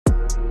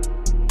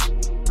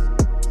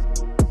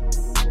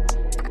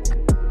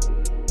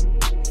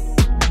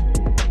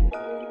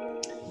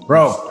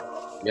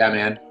Bro, Yeah,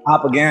 man.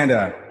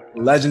 Propaganda,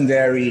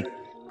 legendary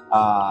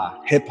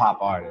hip hop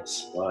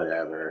artist.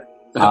 Whatever.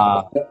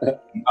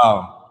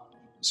 Oh,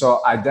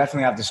 so I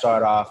definitely have to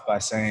start off by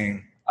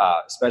saying,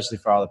 especially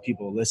for all the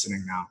people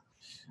listening now,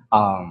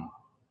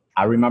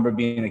 I remember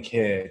being a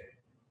kid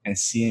and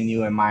seeing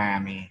you in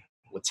Miami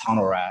with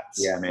Tunnel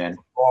Rats. Yeah, man.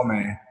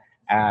 Performing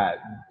at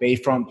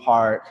Bayfront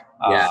Park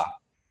Yeah.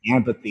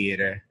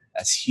 Amphitheater.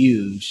 That's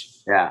huge.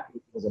 Yeah.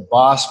 It was a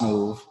boss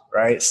move,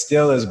 right?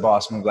 Still is a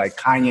boss move. Like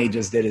Kanye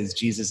just did his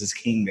Jesus is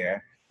King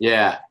there.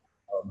 Yeah.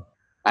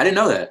 I didn't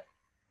know that.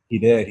 He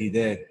did.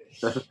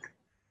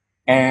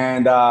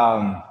 And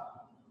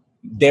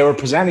they were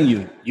presenting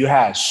you. You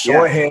had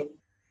short hair.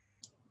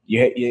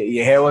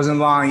 Your hair wasn't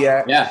long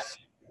yet. Yeah.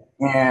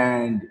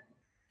 And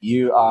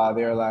you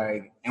they're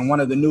like, and one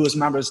of the newest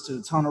members to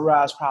the Tunnel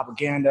Rats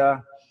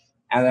Propaganda.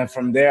 And then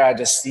from there, I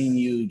just seen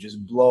you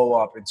just blow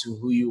up into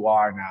who you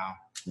are now.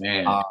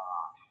 Man.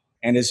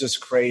 And it's just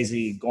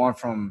crazy going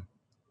from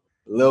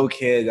a little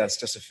kid that's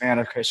just a fan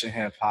of Christian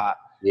hip hop.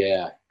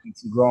 Yeah.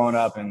 To growing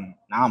up, and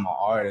now I'm an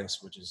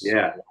artist, which is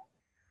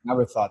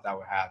never thought that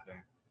would happen.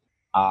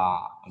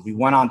 We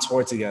went on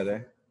tour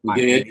together.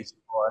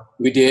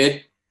 We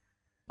did.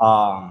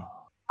 I'm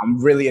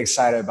really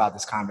excited about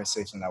this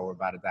conversation that we're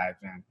about to dive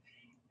in.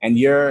 And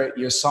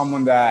you're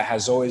someone that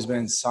has always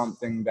been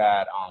something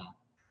that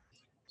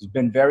has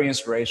been very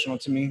inspirational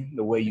to me.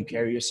 The way you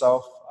carry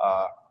yourself,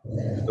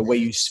 the way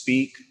you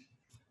speak,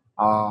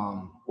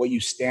 what you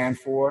stand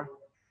for.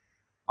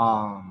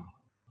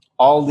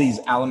 All these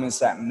elements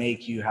that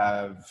make you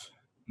have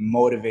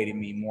motivated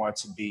me more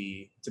to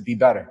be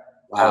better.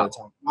 Wow. All the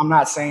time. I'm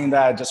not saying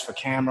that just for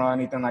camera or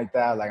anything like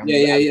that. Like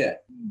yeah.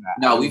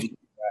 No, we've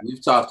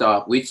talked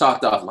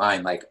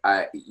offline. Like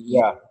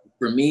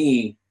for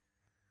me,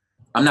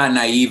 I'm not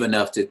naive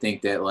enough to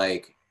think that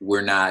like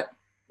we're not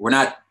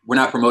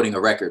promoting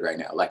a record right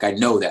now. Like I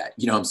know that,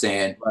 you know what I'm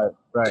saying?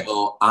 Right.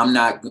 So I'm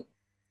not,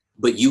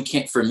 but you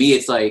can't, for me,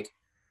 it's like,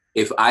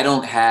 if I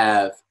don't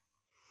have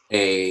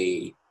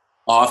a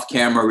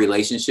off-camera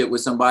relationship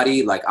with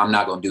somebody, like I'm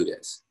not gonna do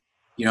this.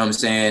 You know what I'm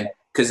saying?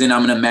 Because then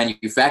I'm gonna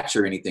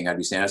manufacture anything I'd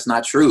be saying. That's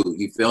not true.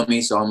 You feel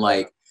me? So I'm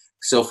like,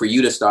 so for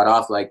you to start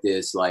off like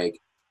this, like,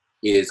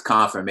 is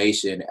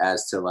confirmation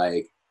as to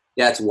like,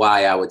 that's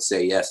why I would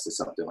say yes to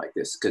something like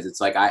this. Because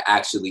it's like I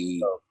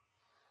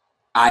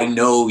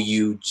know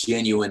you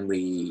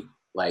genuinely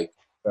like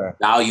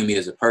value me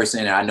as a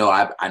person, and I know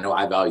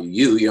I value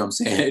you. You know what I'm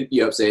saying?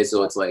 You know what I'm saying?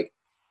 So it's like,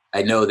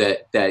 I know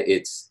that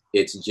it's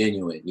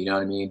genuine. You know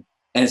what I mean?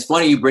 And it's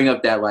funny you bring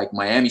up that like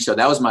Miami show.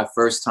 That was my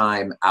first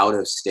time out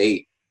of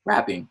state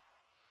rapping.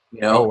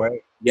 You know? Oh,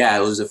 wait. Yeah,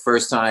 it was the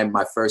first time.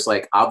 My first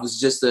like I was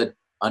just an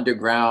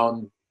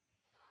underground,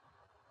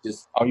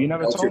 just you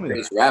never told me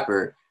that.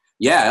 Rapper.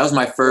 Yeah, that was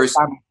my first.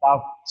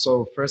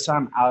 First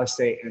time out of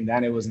state, and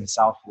then it was in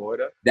South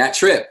Florida. That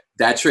trip.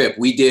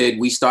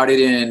 We started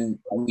in.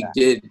 We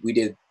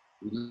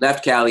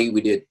left Cali.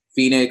 We did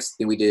Phoenix.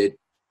 Then we did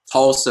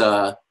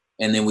Tulsa,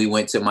 and then we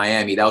went to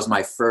Miami. That was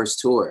my first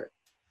tour.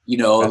 You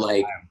know, that's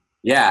like fine.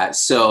 Yeah.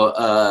 So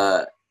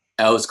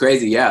that was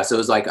crazy. Yeah. So it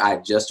was like I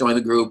just joined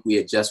the group. We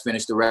had just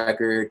finished the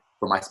record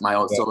for my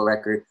own solo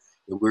record.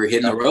 We were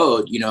hitting the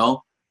road, you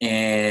know,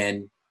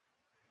 and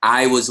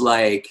I was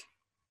like,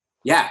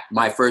 yeah,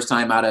 my first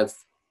time out of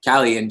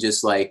Cali and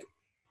just like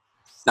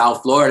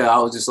South Florida, I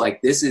was just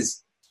like, this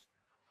is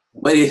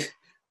what is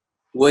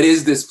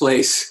this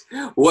place?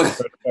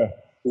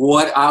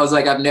 What I was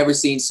like, I've never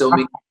seen so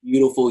many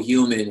beautiful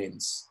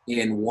humans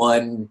in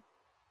one.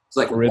 It's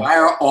like, why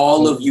are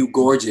all of you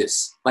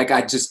gorgeous? Like,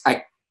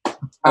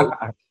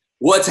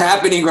 what's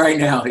happening right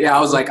now? Yeah, I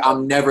was like,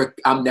 I'm never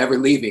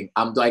leaving.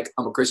 I'm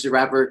a Christian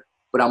rapper,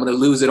 but I'm gonna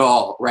lose it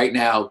all right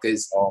now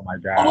because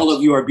all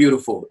of you are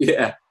beautiful.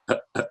 Yeah.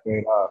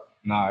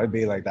 No, it'd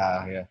be like that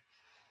out here.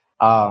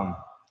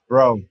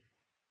 Bro,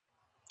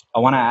 I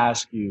want to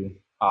ask you,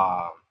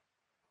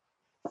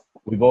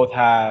 we both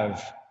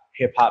have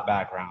hip hop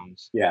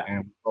backgrounds. Yeah.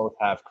 And we both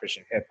have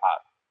Christian hip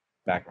hop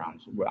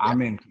backgrounds.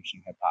 I'm in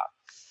Christian hip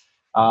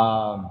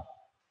hop.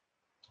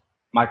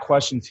 My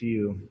question to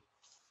you,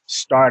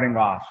 starting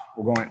off,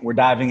 we're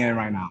diving in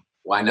right now.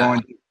 Why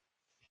not?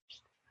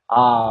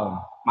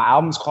 My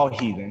album's called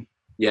Heathen.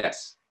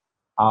 Yes.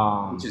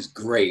 Which is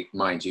great,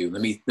 mind you. Let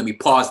me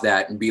pause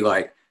that and be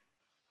like,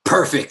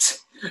 perfect.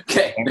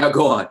 Okay, now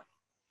go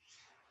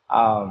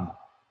on.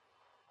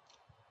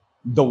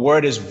 The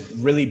word is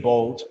really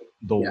bold.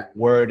 The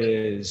word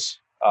is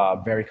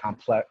very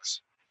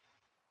complex.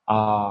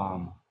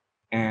 And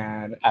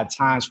at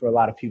times for a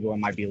lot of people, it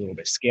might be a little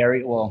bit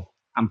scary. Well,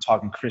 I'm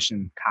talking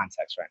Christian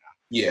context right now.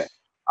 Yeah.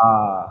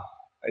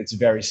 It's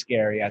very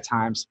scary at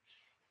times.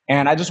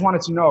 And I just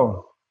wanted to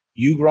know,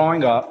 you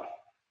growing up,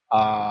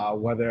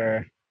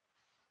 whether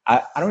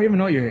I don't even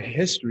know your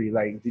history.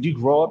 Like, did you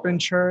grow up in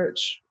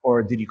church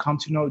or did you come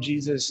to know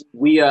Jesus?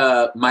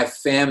 My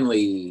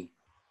family,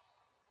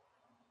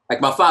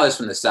 like my father's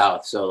from the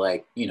South. So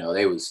like, you know,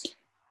 they was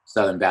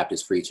Southern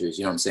Baptist preachers,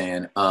 you know what I'm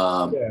saying?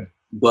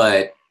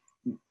 But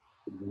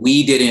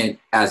we didn't,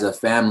 as a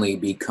family,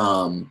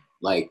 become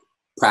like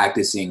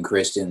practicing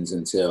Christians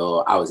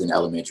until I was in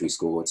elementary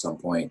school at some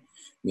point,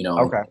 you know.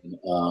 Okay.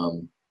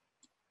 And,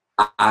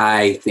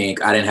 I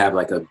think I didn't have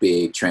like a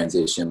big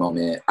transition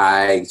moment.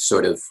 I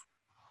sort of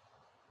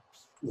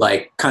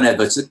like kind of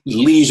a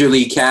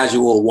leisurely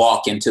casual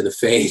walk into the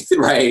faith,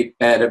 right?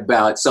 At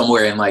about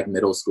somewhere in like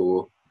middle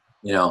school,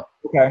 you know.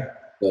 Okay.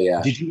 So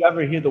yeah. Did you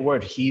ever hear the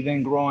word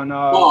heathen growing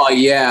up? Oh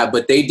yeah,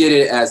 but they did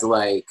it as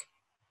like,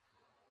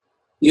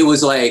 it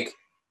was like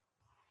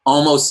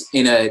almost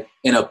in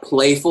a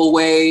playful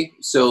way.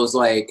 So it was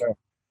like, Okay.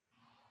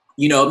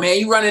 you know, man,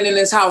 you running in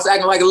this house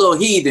acting like a little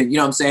heathen, you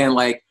know what I'm saying?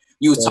 Like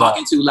you was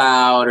talking too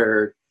loud,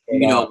 or,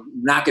 you know,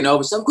 knocking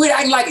over something. Quit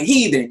acting like a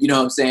heathen, you know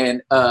what I'm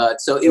saying?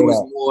 So it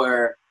was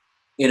more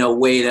in a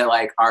way that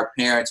like our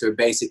parents were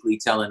basically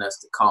telling us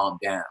to calm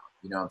down,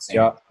 you know what I'm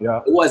saying? Yeah.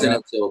 It wasn't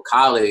until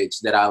college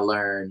that I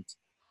learned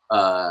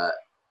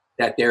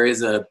that there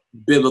is a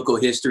biblical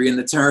history in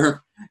the term,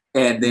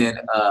 and then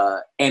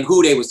and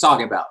who they was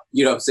talking about,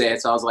 you know what I'm saying?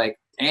 So I was like,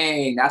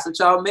 dang, that's what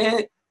y'all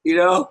meant, you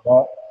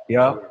know?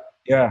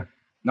 Yeah.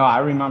 No, I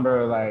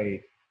remember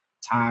like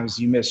times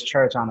you miss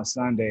church on a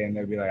Sunday and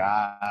they'd be like,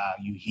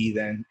 you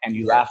heathen, and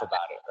you laugh about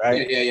it,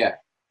 right? Yeah.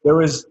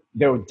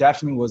 There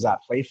definitely was that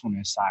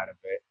playfulness side of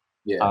it,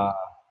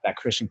 that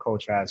Christian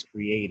culture has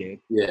created.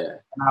 Yeah.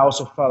 And I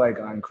also felt like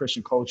in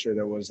Christian culture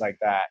there was like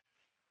that,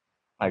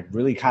 like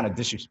really kind of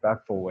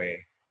disrespectful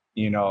way,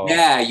 you know.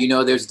 Yeah, you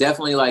know, there's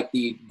definitely like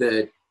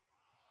the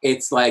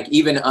it's like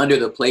even under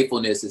the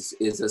playfulness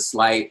is a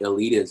slight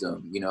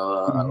elitism, you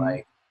know,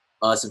 like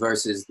us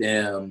versus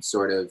them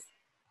sort of.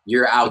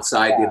 You're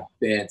outside the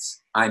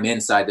fence, I'm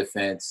inside the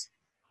fence,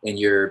 and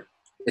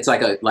it's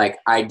like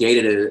I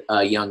dated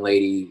a young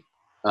lady,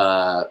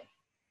 you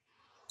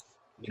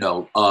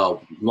know, a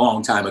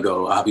long time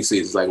ago. Obviously,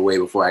 it's like way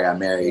before I got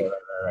married.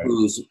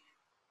 Right.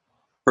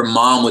 Her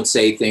mom would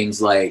say things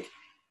like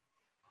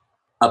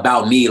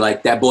about me,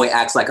 like that boy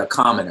acts like a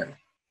commoner.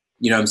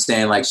 You know what I'm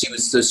saying? Like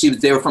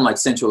they were from like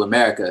Central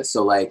America.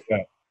 So like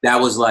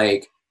that was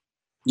like,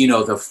 you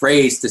know, the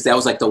phrase that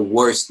was like the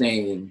worst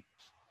thing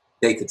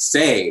they could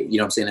say, you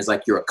know what I'm saying? It's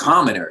like, you're a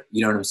commoner,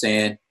 you know what I'm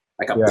saying?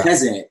 Like a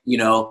peasant, you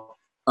know?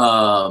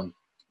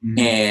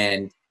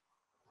 And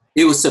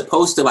it was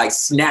supposed to like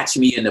snatch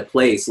me into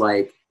place.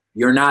 Like,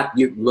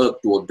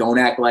 well, don't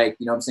act like,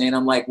 you know what I'm saying?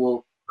 I'm like,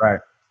 well,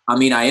 I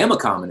mean, I am a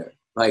commoner.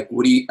 Like,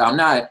 I'm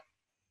not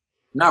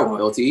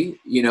royalty,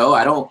 you know,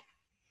 I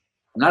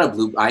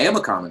am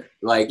a commoner.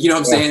 Like, you know what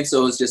I'm saying?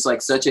 So it's just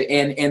like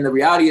and the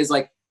reality is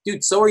like,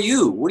 dude, so are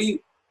you. What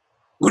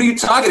are you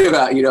talking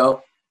about, you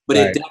know? But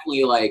it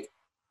definitely like,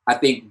 I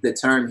think the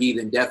term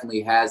heathen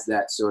definitely has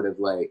that sort of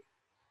like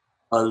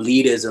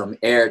elitism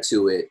air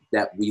to it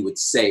that we would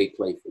say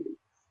playfully.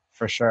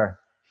 For sure.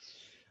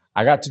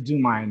 I got to do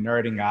my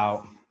nerding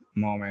out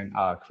moment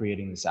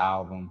creating this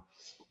album.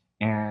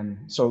 And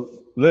so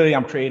literally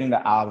I'm creating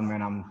the album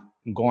and I'm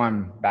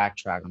going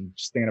backtrack. I'm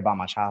just thinking about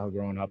my childhood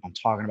growing up. I'm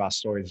talking about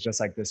stories just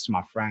like this to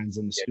my friends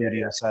in the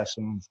studio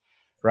sessions,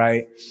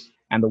 right?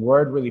 And the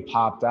word really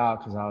popped out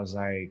because I was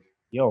like,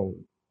 yo,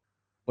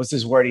 what's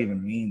this word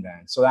even mean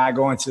then? So then I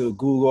go into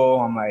Google,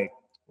 I'm like,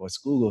 what's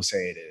Google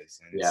say it is?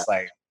 And it's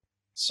like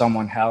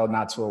someone held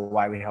not to a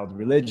widely held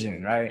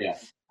religion, right? Yeah.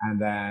 And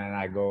then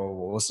I go,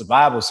 well, what's the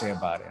Bible say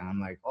about it? And I'm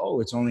like,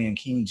 oh, it's only in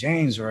King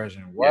James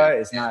Version. What?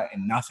 It's not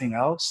in nothing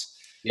else?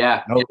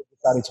 Yeah. Nobody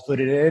decided to put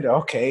it in?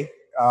 Okay.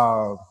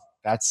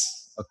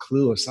 That's a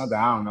clue or something.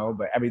 I don't know.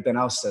 But everything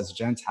else says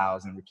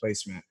Gentiles in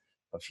replacement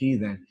of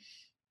heathen.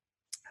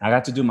 I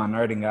got to do my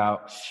nerding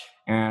out.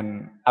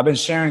 And I've been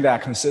sharing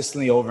that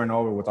consistently over and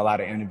over with a lot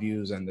of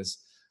interviews and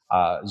this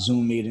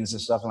Zoom meetings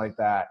and stuff like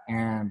that.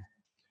 And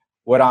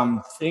what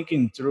I'm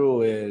thinking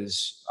through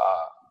is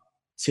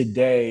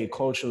today,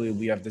 culturally,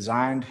 we have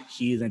designed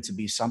heathen to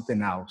be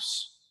something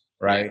else,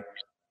 right?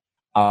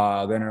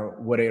 Than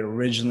what it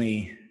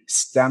originally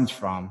stemmed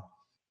from.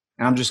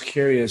 And I'm just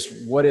curious,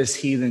 what is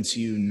heathen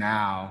to you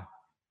now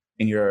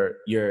in your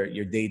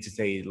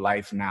day-to-day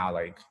life now?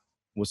 Like,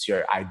 what's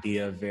your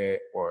idea of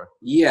it? Or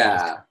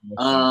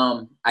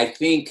I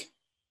think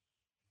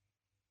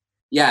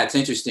it's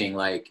interesting.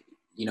 Like,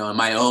 you know, in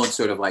my own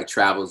sort of like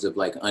travels of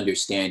like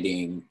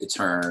understanding the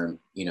term,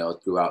 you know,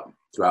 throughout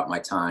my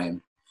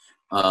time.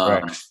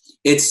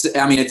 It's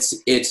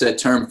a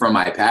term from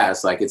my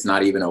past. Like, it's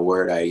not even a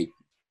word I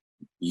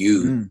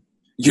use.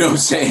 You know what I'm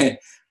saying?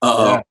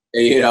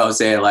 You know what I'm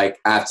saying? Like,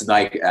 after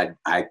like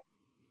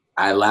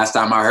I last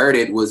time I heard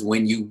it was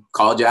when you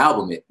called your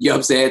album it. You know what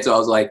I'm saying? So I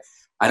was like,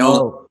 I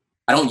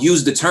don't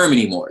use the term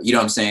anymore. You know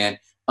what I'm saying?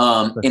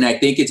 And I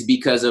think it's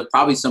because of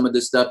probably some of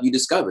the stuff you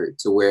discovered,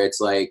 to where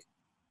it's like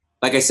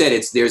I said,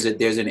 there's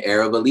an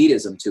air of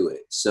elitism to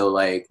it. So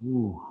like,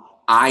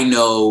 I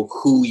know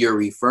who you're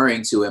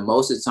referring to, and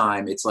most of the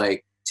time it's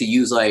like, to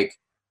use like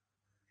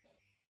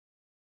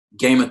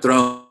Game of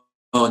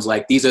Thrones,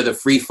 like, these are the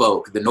free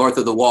folk, the north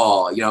of the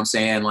wall. You know what I'm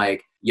saying?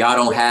 Like, y'all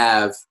don't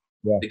have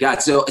the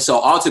God. So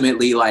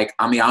ultimately, like,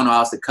 I mean, I don't know how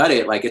else to cut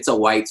it. Like, it's a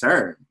white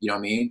term. You know what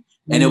I mean?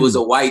 And it was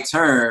a white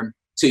term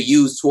to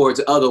use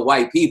towards other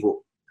white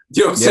people.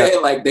 You know what I'm Yeah.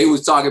 saying? Like they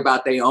was talking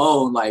about their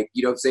own, like,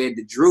 you know what I'm saying?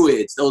 The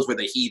Druids, those were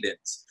the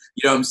heathens.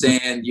 You know what I'm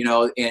saying? You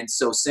know, and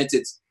so since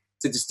it's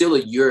to distill a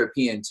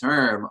European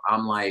term,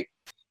 I'm like,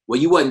 well,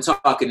 you wasn't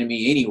talking to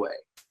me anyway.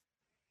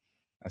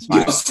 That's You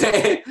know fine. what I'm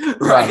saying?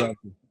 Right.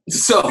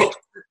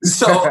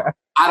 So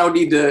I don't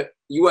need to,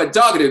 you wasn't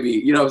talking to me,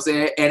 you know what I'm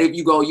saying? And if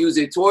you go use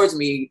it towards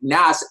me,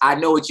 now I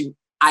know what you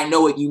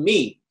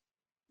mean.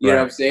 You know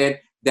what I'm saying?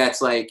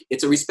 That's like,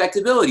 it's a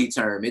respectability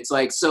term. It's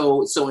like,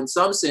 so in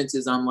some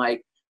senses, I'm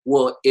like,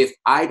 well, if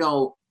I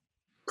don't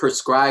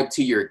prescribe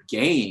to your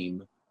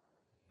game,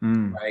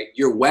 right,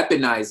 you're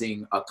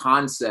weaponizing a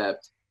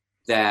concept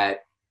that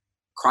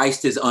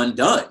Christ has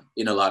undone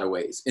in a lot of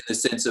ways, in the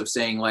sense of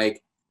saying,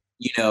 like,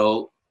 you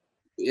know,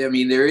 I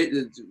mean, there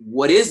is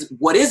what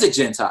is a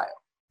Gentile?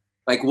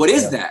 Like, what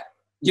is that?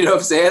 You know what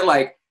I'm saying?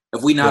 Like,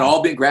 have we not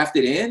all been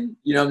grafted in?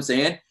 You know what I'm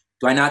saying?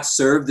 Do I not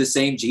serve the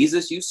same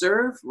Jesus you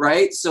serve?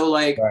 Right? So,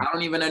 like, I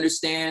don't even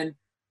understand.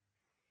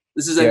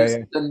 This is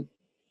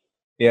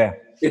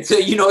it's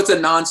a, you know, it's a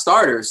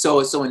non-starter.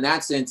 So in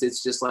that sense,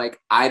 it's just like,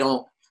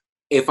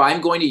 if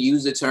I'm going to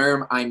use the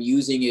term, I'm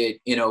using it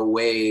in a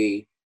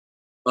way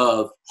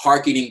of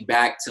hearkening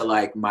back to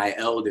like my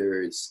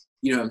elders,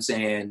 you know what I'm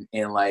saying?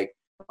 And like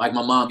my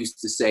mom used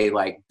to say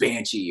like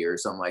banshee or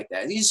something like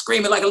that. He's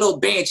screaming like a little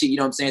banshee, you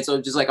know what I'm saying?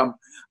 So just like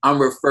I'm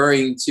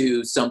referring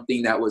to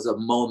something that was a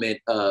moment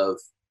of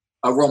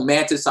a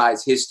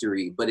romanticized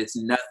history, but it's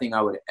nothing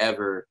I would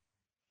ever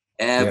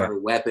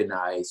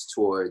weaponize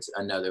towards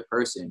another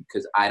person,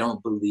 because I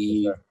don't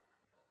believe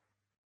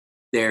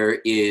there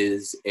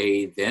is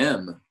a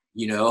them,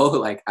 you know,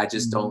 like I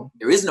just don't,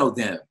 there is no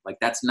them. Like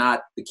that's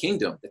not the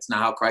kingdom. That's not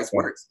how Christ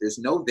works. There's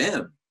no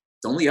them.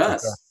 It's only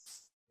us.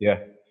 Yeah.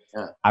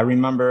 I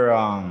remember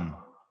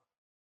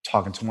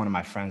talking to one of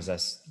my friends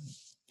that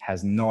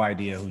has no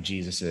idea who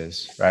Jesus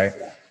is, right?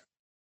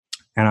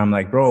 And I'm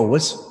like, bro,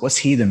 what's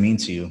heathen mean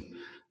to you?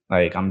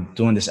 Like, I'm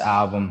doing this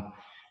album.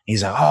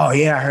 He's like, oh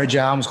yeah, I heard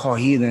your album's called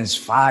Heathen. It's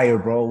fire,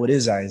 bro. What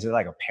is that? Is it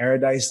like a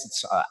paradise?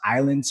 It's an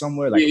island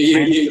somewhere, like a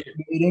planet you're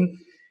creating?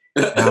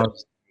 And I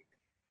was,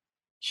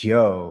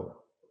 yo,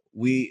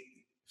 we,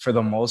 for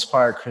the most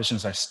part,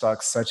 Christians are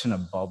stuck such in a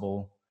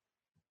bubble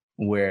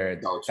where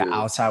the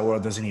outside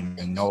world doesn't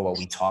even know what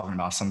we're talking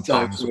about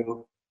sometimes.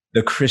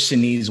 The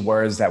Christianese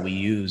words that we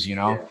use, you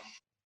know?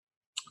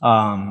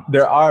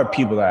 There are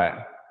people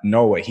that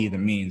know what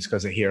heathen means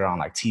because they hear it on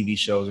like TV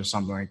shows or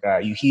something like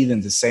that. You heathen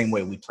the same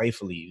way we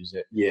playfully use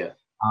it. Yeah.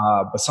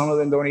 But some of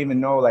them don't even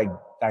know, like,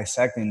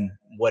 dissecting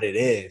what it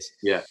is.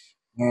 Yeah.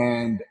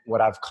 And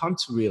what I've come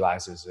to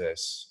realize is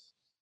this,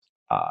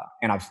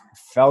 and I've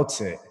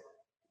felt it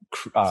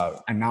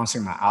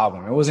announcing my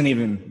album. It wasn't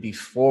even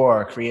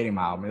before creating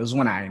my album. It was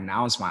when I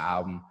announced my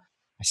album.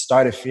 I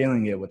started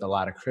feeling it with a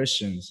lot of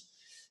Christians.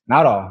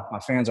 Not all. My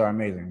fans are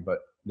amazing, but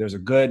there's a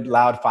good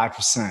loud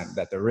 5%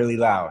 that they're really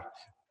loud,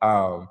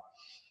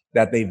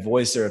 that they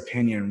voice their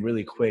opinion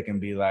really quick and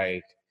be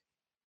like,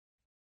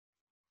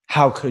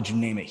 how could you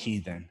name it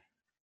heathen?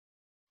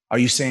 Are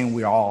you saying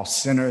we're all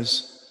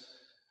sinners?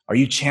 Are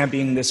you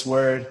championing this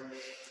word?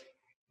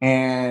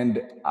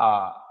 And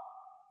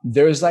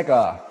there's like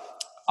a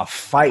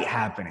fight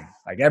happening.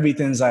 Like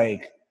everything's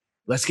like,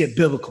 let's get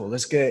biblical.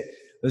 Let's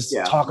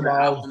talk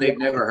about they've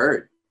never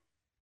heard.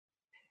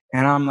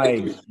 And I'm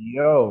like,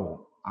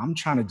 yo, I'm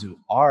trying to do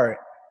art.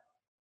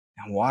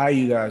 And why are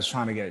you guys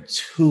trying to get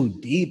too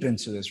deep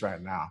into this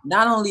right now?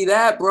 Not only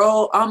that,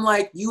 bro, I'm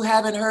like, you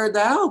haven't heard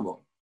the album.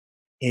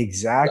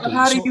 Exactly. So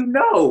how do you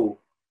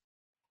know?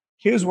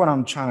 Here's what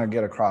I'm trying to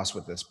get across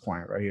with this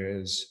point right here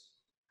is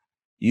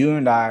you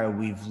and I,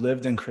 we've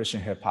lived in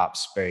Christian hip hop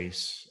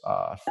space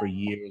for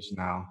years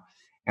now.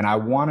 And I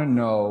want to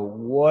know,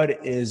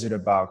 what is it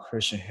about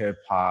Christian hip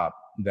hop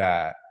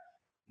that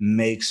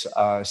makes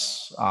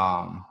us,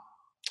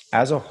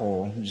 as a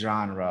whole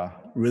genre,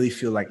 really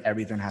feel like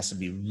everything has to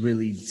be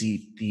really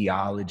deep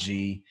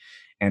theology,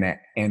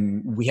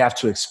 and we have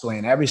to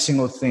explain every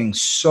single thing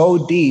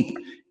so deep,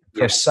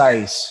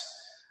 precise.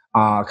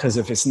 Because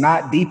if it's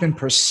not deep and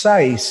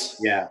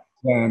precise,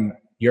 then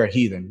you're a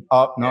heathen.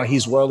 Oh no,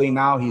 he's worldly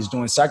now. He's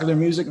doing secular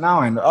music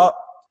now, and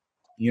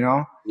you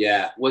know.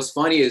 Yeah. What's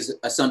funny is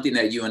something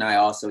that you and I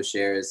also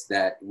share is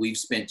that we've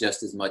spent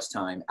just as much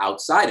time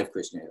outside of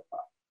Christian hip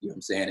hop. You know what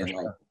I'm saying? And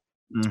like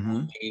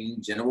in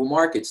general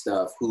market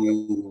stuff,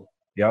 who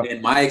in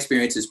my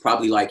experience is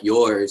probably like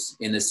yours,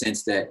 in the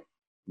sense that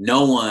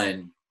no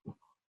one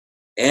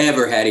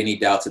ever had any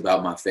doubts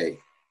about my faith.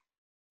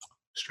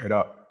 Straight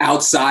up.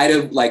 Outside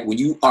of like when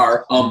you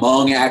are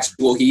among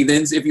actual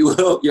heathens, if you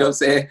will, you know what I'm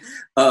saying?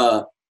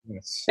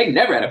 They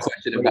never had a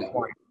question about it.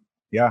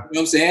 Yeah. You know what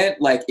I'm saying?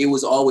 Like it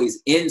was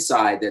always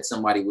inside that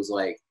somebody was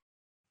like,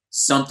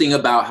 something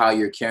about how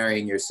you're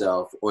carrying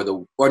yourself, or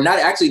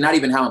not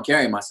even how I'm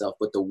carrying myself,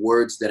 but the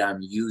words that I'm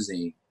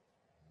using.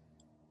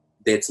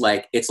 It's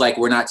like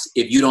we're not,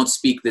 if you don't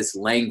speak this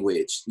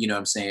language, you know what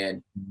I'm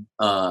saying?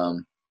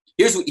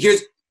 Here's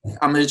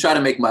I'm going to try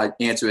to make my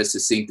answer as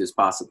succinct as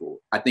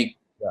possible. I think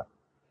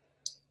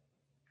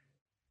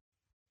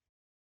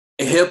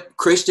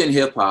Christian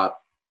hip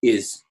hop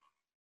is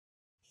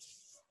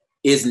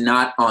is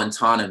not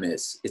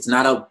autonomous. It's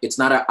not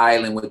an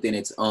island within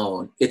its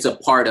own. It's a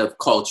part of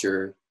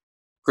culture,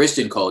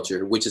 Christian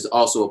culture, which is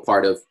also a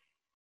part of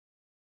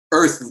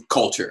earth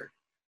culture.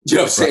 You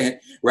know what I'm saying?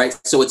 Right.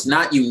 So it's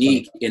not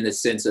unique in the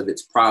sense of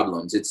its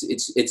problems.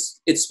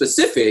 It's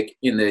specific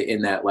in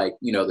that, like,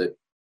 you know,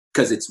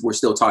 because we're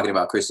still talking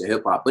about Christian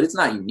hip hop, but it's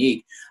not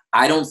unique.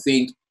 I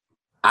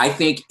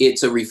think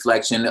it's a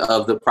reflection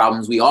of the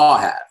problems we all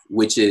have,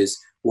 which is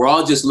we're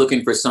all just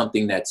looking for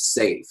something that's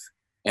safe.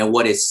 And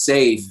what is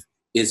safe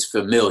is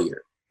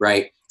familiar,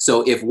 right?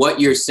 So if what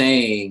you're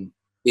saying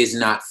is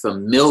not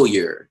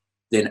familiar,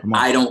 then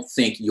I don't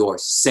think you're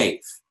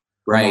safe,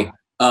 right?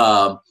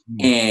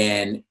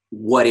 And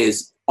what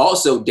is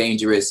also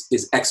dangerous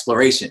is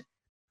exploration.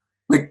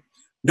 Like,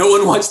 you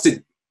don't want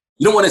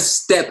to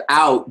step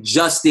out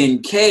just in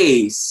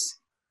case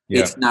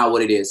it's not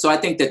what it is. So I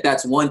think that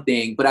that's one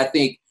thing, but I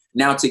think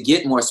now, to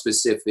get more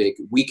specific,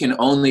 we can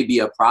only be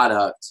a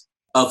product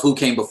of who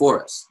came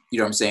before us. You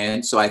know what I'm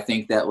saying? So I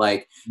think that,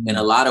 like, in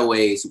a lot of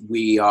ways,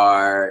 we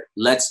are,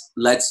 let's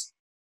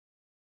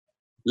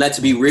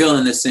be real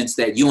in the sense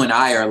that you and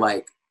I are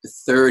like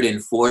third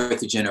and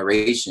fourth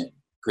generation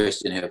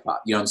Christian hip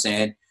hop. You know what I'm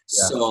saying?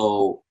 Yeah.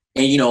 So,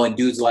 and, you know, and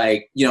dudes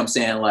like, you know what I'm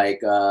saying? Like,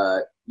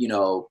 you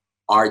know,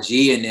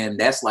 RG and them,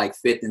 that's like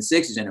fifth and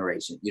sixth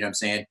generation. You know what I'm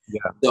saying?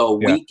 Yeah. So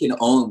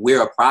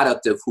we're a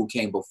product of who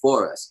came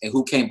before us, and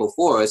who came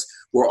before us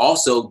were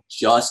also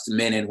just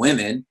men and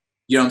women,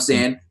 you know what I'm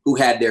saying? Who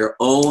had their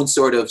own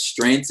sort of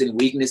strengths and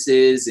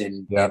weaknesses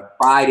and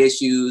pride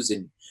issues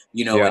and,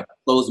 you know, and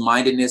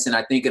closed-mindedness. And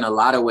I think in a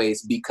lot of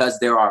ways, because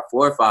they're our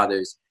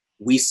forefathers,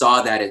 we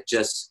saw that it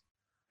just,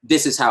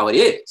 this is how it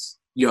is.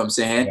 You know what I'm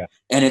saying? Yeah.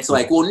 And it's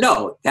like, well,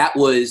 no, that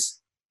was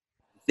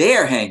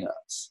their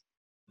hangups.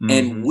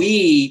 And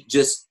we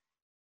just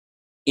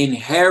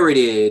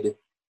inherited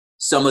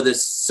some of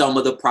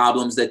the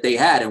problems that they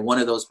had. And one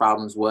of those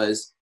problems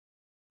was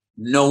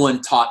no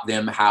one taught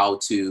them how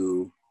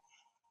to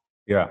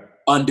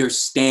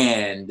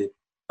understand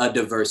a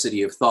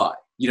diversity of thought.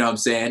 You know what I'm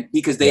saying?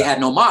 Because they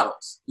had no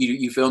models.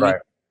 You feel me?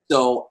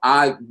 So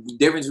one of the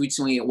differences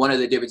between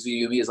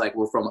you and me is, like,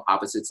 we're from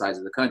opposite sides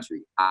of the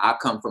country. I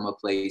come from a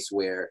place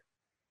where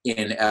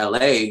in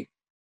LA,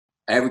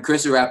 every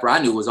Christian rapper I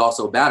knew was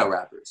also battle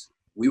rappers.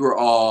 We were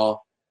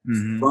all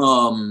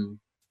from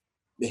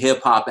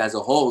hip hop as a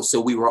whole.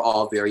 So we were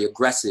all very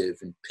aggressive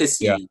and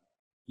pissy,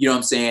 you know what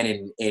I'm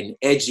saying? And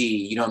edgy,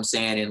 you know what I'm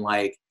saying? And,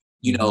 like,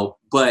 you know,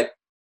 but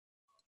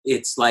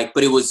it's like,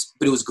 but it was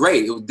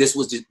great. This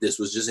was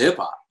just hip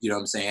hop, you know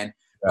what I'm saying?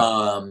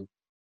 Yeah.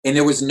 And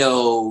there was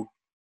no,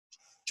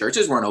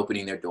 churches weren't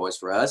opening their doors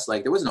for us.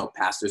 Like, there was no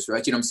pastors for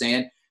us, you know what I'm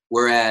saying?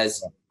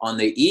 Whereas on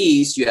the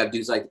East, you have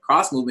dudes like the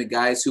Cross Movement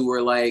guys who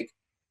were like,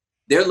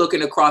 they're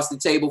looking across the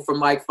table from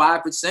like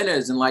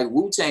 5%ers and like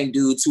Wu-Tang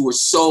dudes who were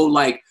so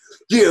like,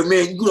 yeah,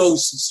 man, you know,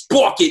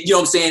 spark it, you know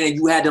what I'm saying? And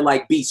you had to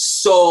like be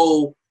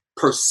so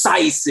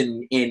precise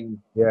and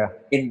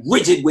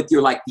rigid with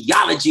your like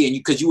theology, and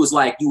because you was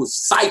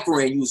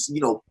ciphering, you was, you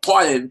know,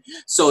 part of it.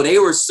 So they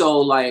were so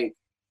like,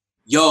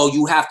 yo,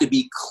 you have to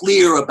be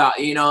clear about,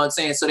 you know what I'm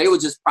saying? So they were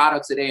just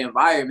products of their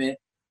environment.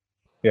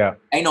 Yeah.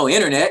 Ain't no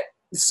internet.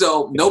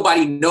 So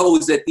nobody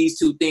knows that these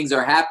two things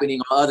are happening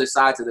on other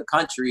sides of the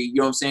country. You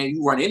know what I'm saying?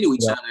 You run into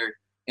each other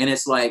and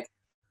it's like,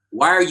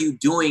 why are you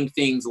doing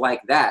things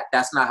like that?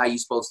 That's not how you're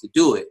supposed to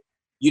do it,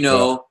 you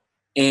know?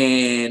 Yeah.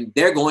 And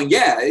they're going,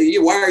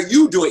 why are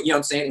you doing it? You know what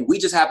I'm saying? And we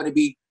just happen to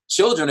be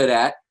children of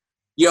that,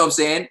 you know what I'm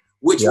saying?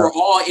 Which were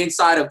all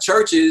inside of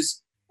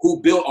churches who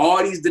built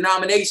all these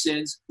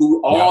denominations,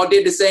 who all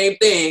did the same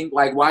thing.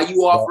 Like, why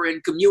you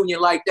offering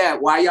communion like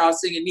that? Why y'all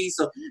singing these?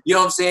 So, you know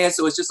what I'm saying?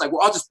 So it's just like, we're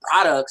all just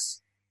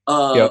products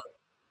of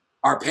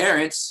our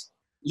parents,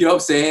 you know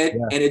what I'm saying?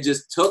 Yeah. And it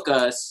just took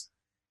us,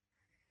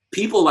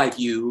 people like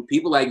you,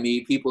 people like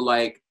me, people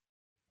like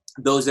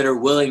those that are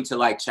willing to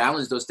like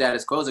challenge those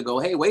status quos and go,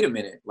 hey, wait a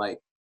minute. Like,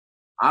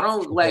 I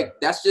don't like,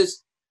 that's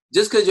just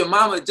because your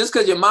mama,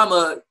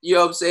 you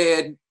know what I'm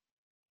saying,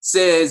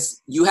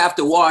 says you have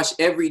to wash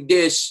every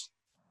dish,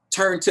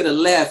 turn to the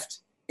left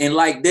and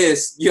like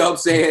this, you know what I'm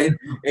saying?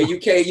 And you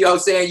can't, you know what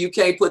I'm saying? You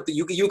can't put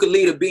you can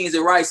leave the beans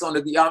and rice on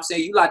the, you know what I'm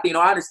saying? You Latino,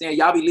 I understand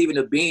y'all be leaving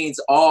the beans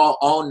all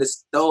on the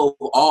stove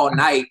all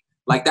night.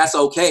 Like, that's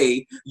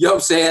okay. You know what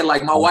I'm saying?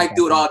 Like, my wife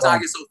do it all the time. I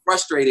get so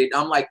frustrated.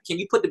 I'm like, can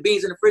you put the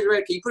beans in the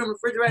refrigerator? Can you put them in the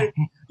refrigerator?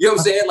 You know what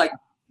I'm saying? Like,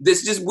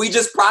 we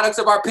just products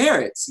of our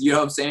parents, you know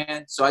what I'm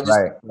saying? So I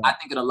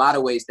think in a lot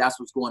of ways, that's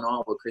what's going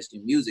on with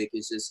Christian music.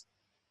 It's just,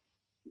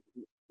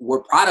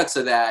 we're products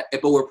of that,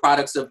 but we're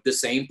products of the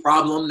same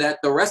problem that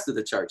the rest of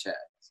the church has.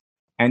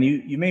 And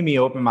you made me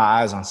open my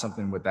eyes on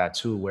something with that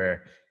too,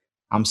 where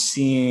I'm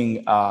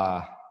seeing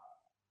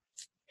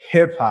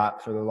hip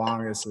hop for the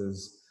longest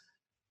is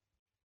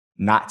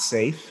not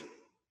safe.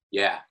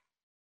 Yeah.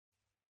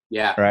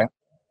 Yeah. Right.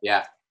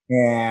 Yeah.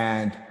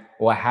 And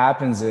what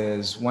happens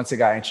is, once it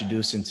got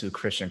introduced into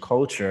Christian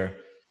culture,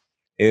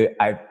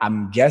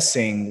 I'm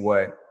guessing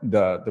what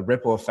the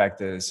ripple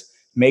effect is,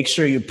 make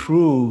sure you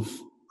prove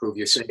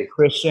you're safe.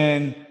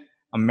 Christian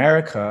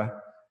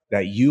America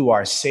that you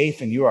are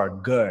safe and you are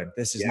good.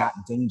 This is Yeah. not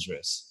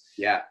dangerous.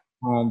 Yeah.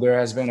 There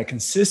has been a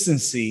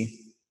consistency.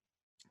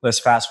 Let's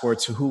fast forward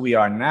to who we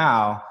are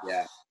now.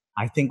 Yeah.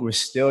 I think we're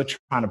still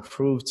trying to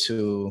prove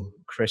to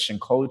Christian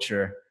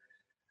culture,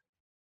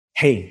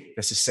 hey,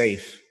 this is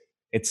safe.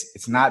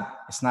 It's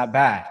not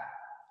bad,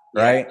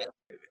 Yeah. right?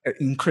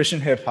 In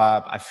Christian hip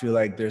hop, I feel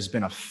like there's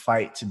been a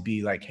fight to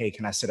be like, hey,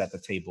 can I sit at the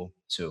table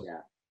too?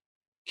 Yeah.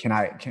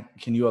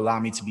 Can you allow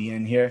me to be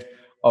in here?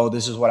 Oh,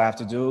 this is what I have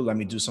to do. Let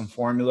me do some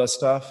formula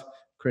stuff,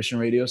 Christian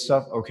radio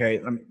stuff.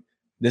 Okay,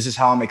 this is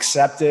how I'm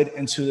accepted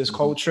into this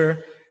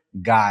culture.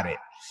 Got it.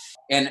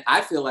 And I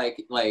feel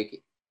like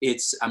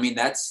it's, I mean,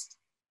 that's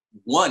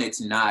one,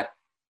 it's not,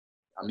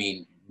 I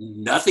mean,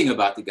 nothing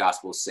about the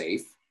gospel is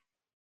safe.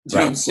 You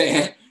know what I'm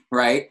saying?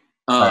 Right.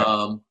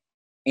 Right.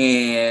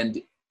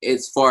 And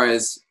as far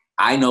as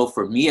I know,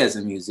 for me as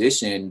a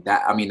musician,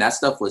 that, I mean, that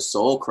stuff was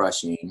soul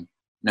crushing,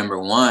 number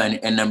one.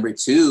 And number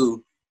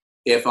two,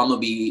 if I'm gonna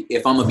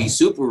be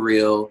super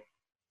real,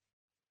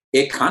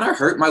 it kind of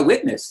hurt my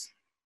witness.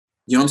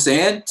 You know what I'm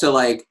saying? To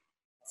like,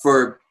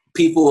 for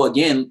people,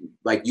 again,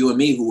 like you and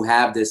me, who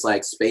have this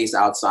like space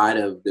outside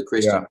of the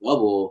Christian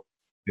bubble,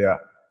 Yeah.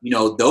 you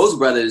know, those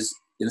brothers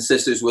and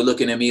sisters were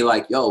looking at me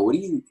like, yo, what are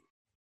you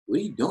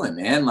doing,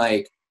 man?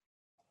 Like,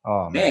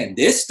 Oh man,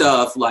 this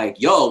stuff, like,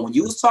 yo, when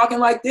you was talking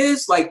like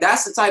this, like,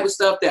 that's the type of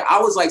stuff that I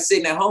was like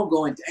sitting at home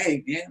going,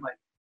 dang, man, like,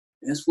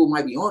 this fool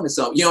might be on to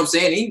something. You know what I'm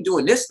saying? And he's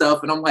doing this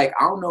stuff, and I'm like,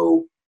 I don't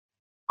know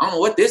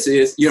what this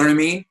is. You know what I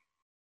mean?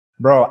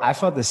 Bro, I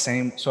felt the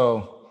same. So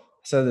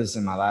I said this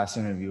in my last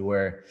interview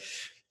where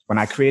when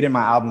I created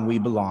my album, We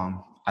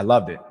Belong, I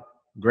loved it.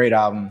 Great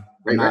album.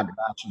 I'm not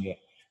bashing it.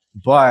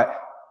 But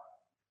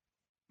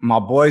my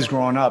boys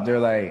growing up, they're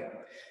like,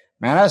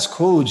 man, that's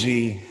cool,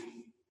 G.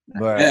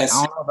 But Yes.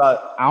 I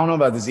don't know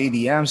about this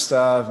EDM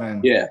stuff.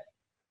 And Yeah.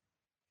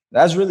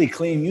 that's really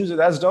clean music.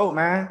 That's dope,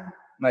 man.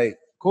 Like,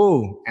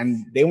 cool.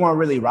 And they weren't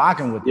really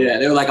rocking with it. Yeah,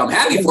 they were like, I'm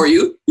happy for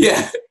you.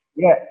 Yeah.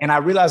 Yeah. And I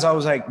realized, I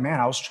was like,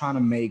 man, I was trying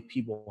to make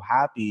people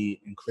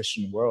happy in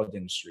Christian world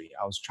industry.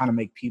 I was trying to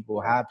make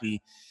people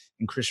happy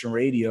in Christian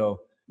radio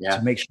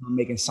to make sure I'm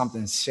making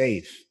something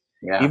safe.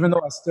 Yeah. Even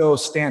though I still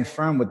stand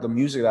firm with the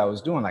music that I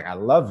was doing, like I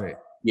love it.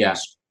 Yeah.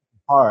 It's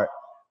hard.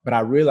 But I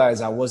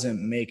realized I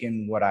wasn't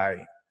making what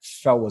I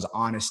felt was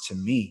honest to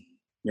me.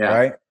 Yeah.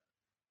 Right.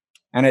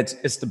 And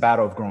it's the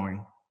battle of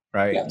growing,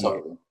 right? Yeah,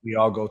 totally. We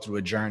all go through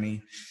a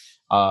journey.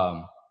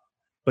 But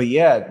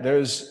yeah,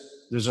 there's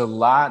a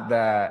lot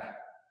that,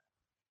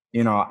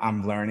 you know,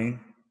 I'm learning.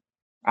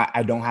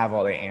 I don't have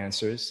all the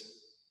answers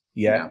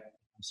yet. Yeah.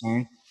 I'm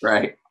saying,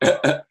 right.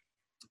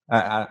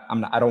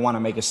 I don't want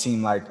to make it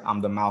seem like I'm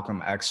the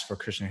Malcolm X for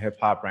Christian hip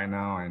hop right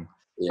now, and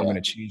I'm going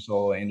to change the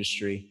whole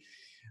industry.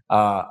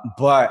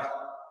 But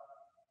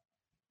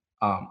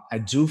I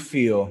do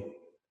feel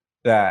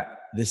that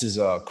this is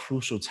a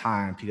crucial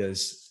time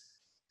because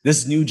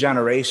this new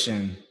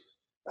generation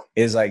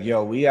is like,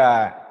 yo, we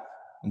got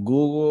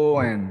Google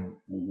and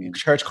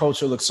church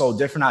culture looks so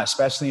different now,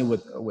 especially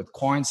with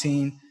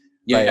quarantine.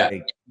 Yeah. Like,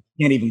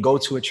 you can't even go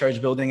to a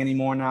church building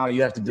anymore now.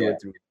 You have to do it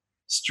through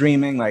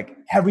streaming. Like,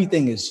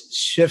 everything is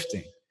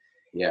shifting.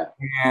 Yeah.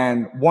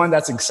 And one,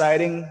 that's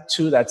exciting.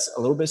 Two, that's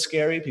a little bit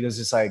scary because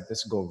it's like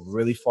this will go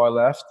really far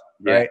left,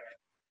 right?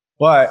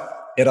 But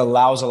it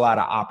allows a lot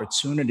of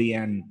opportunity.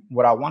 And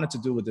what I wanted to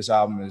do with this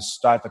album is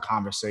start the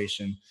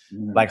conversation,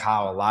 like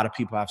how a lot of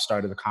people have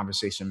started the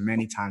conversation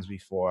many times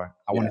before.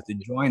 I wanted to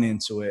join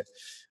into it.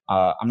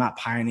 I'm not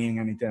pioneering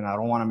anything. I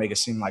don't want to make it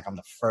seem like I'm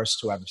the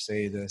first to ever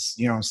say this.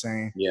 You know what I'm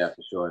saying? Yeah,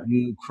 for sure.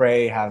 You,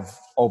 Cray, have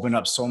opened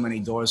up so many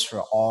doors for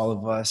all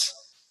of us.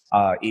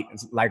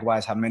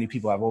 Likewise, how many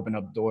people have opened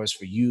up doors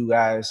for you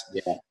guys.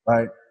 Yeah.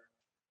 Right.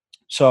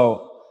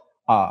 So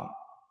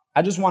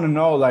I just want to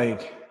know,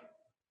 like,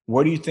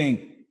 where do you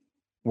think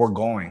we're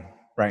going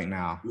right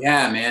now?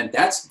 Yeah, man,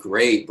 that's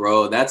great,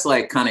 bro. That's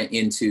like kind of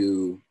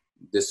into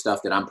the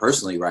stuff that I'm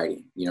personally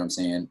writing, you know what I'm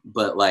saying?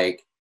 But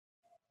like,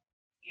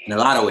 in a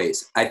lot of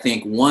ways, I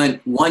think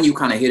one, you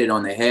kind of hit it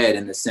on the head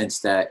in the sense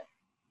that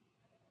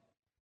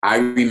I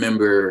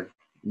remember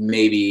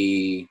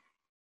maybe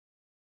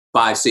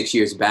 5-6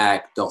 years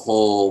back,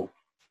 all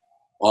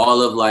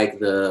of like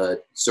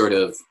the sort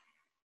of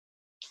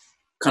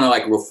kind of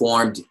like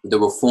reformed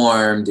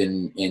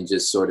and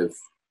just sort of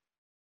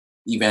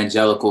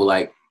evangelical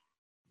like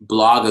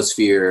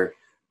blogosphere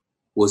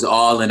was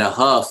all in a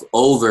huff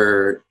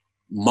over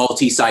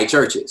multi-site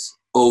churches,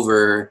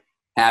 over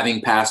having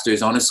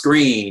pastors on a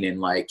screen and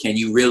like, can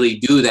you really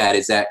do that?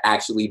 Is that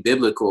actually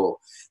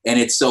biblical? And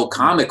it's so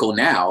comical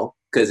now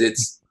because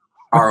it's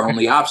our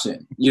only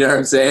option. You know what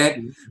I'm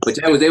saying? But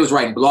they was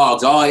writing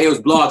blogs. It was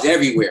blogs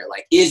everywhere.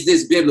 Like, is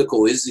this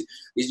biblical? Is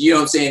you know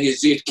what I'm saying?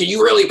 Can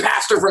you really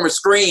pastor from a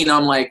screen?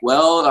 I'm like,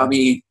 well, I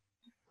mean,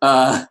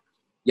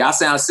 y'all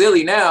sound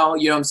silly now.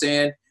 You know what I'm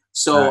saying?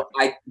 So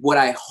what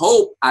I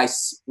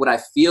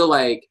feel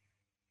like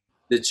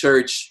the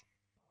church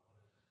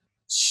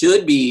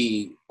should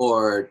be,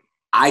 or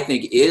I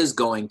think is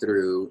going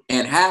through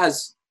and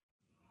has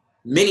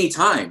many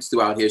times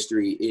throughout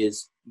history,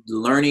 is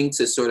learning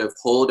to sort of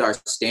hold our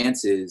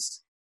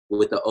stances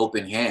with an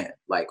open hand.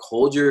 Like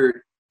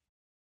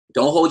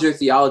don't hold your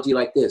theology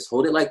like this.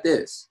 Hold it like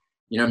this.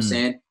 You know what I'm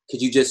saying?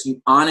 Because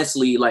you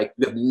honestly, like,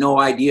 you have no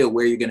idea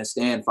where you're going to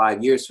stand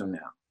 5 years from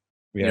now.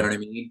 You know what I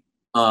mean?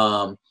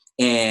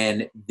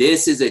 And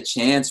this is a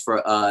chance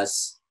for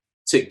us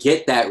to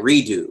get that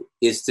redo,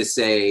 is to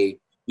say,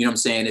 you know what I'm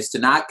saying, is to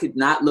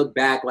not look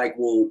back like,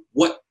 well,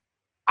 what,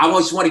 I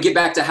just want to get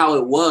back to how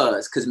it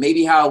was, because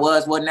maybe how it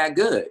was wasn't that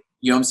good.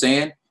 You know what I'm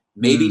saying?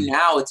 Maybe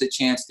now it's a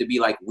chance to be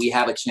like, we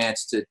have a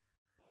chance to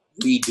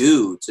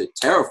redo, to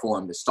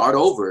terraform, to start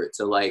over,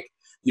 to, like,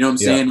 you know what I'm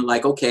saying?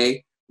 Like,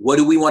 okay, what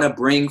do we want to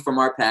bring from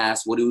our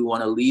past? What do we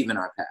want to leave in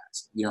our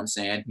past? You know what I'm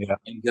saying?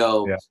 And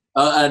go,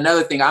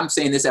 another thing, I'm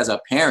saying this as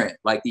a parent,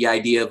 like the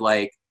idea of,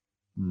 like,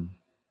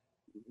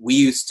 we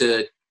used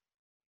to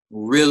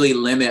really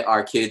limit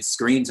our kids'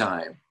 screen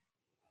time.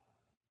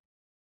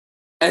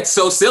 It's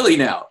so silly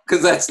now,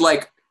 because that's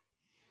like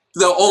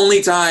the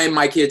only time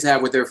my kids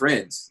have with their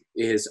friends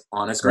is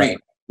on a screen.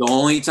 The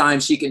only time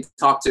she can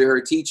talk to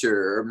her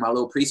teacher or my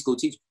little preschool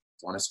teacher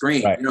is on a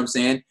screen. You know what I'm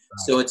saying?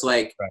 So it's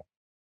like,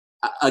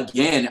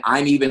 again,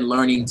 I'm even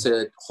learning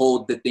to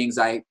hold the things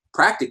I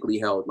practically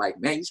held. Like,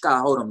 man, you just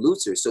gotta hold them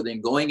looser. So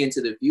then going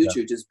into the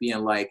future, just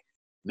being like,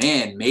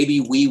 man,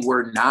 maybe we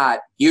were not,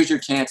 here's your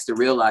chance to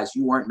realize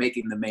you weren't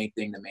making the main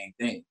thing the main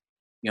thing.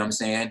 You know what I'm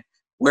saying?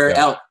 Where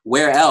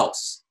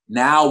else?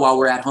 Now, while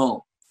we're at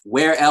home,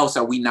 where else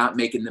are we not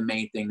making the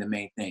main thing the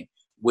main thing?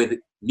 With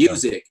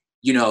music,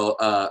 you know,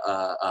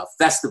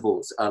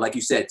 festivals, like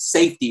you said,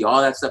 safety,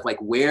 all that stuff. Like,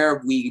 where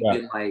have we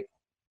been, like,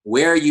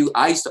 where are you?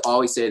 I used to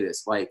always say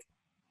this, like,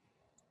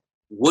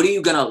 what are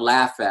you gonna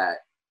laugh at?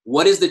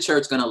 What is the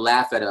church gonna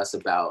laugh at us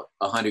about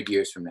 100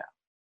 years from now?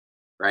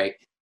 Right?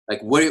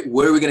 Like, where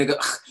are we gonna go?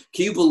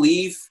 Can you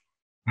believe?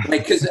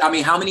 Like, because I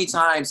mean, how many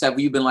times have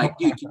we been like,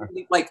 dude, can you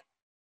believe,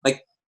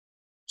 like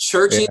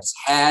churches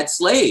had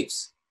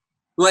slaves,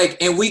 like,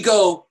 and we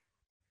go,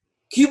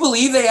 can you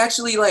believe they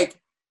actually, like,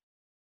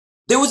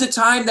 there was a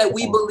time that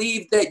we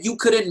believed that you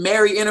couldn't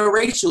marry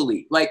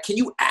interracially. Like, can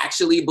you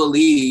actually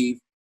believe?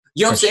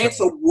 You know what I'm saying?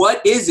 So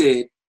what is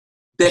it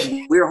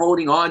that we're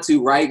holding on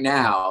to right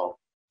now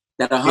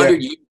that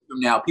 100 years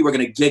from now people are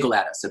going to giggle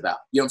at us about?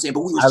 You know what I'm saying?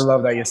 But I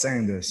love that you're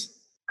saying this.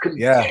 You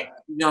know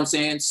what I'm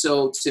saying?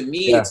 So to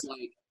me, it's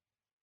like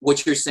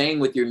what you're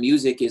saying with your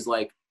music is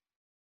like,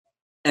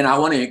 and I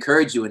want to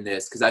encourage you in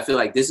this, because I feel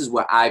like this is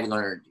what I've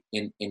learned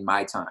in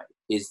my time,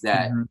 is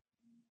that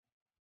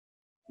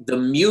the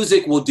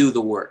music will do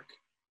the work.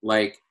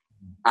 Like,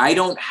 I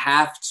don't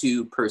have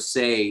to per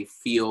se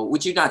feel,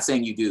 which you're not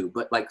saying you do,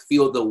 but like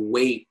feel the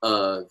weight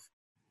of,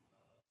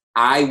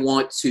 I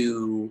want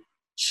to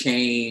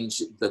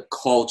change the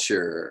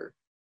culture,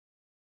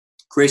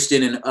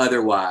 Christian and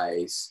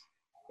otherwise.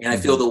 And I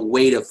feel the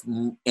weight of,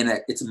 and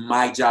it's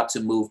my job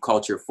to move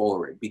culture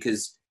forward,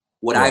 because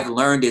what I've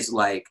learned is,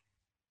 like,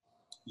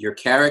 your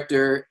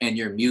character and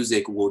your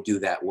music will do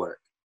that work,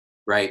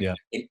 right?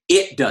 And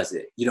it does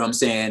it, you know what I'm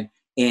saying?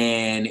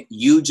 And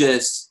you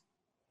just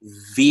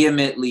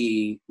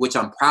vehemently, which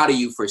I'm proud of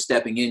you for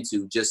stepping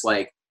into, just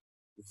like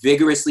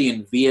vigorously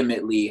and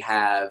vehemently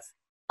have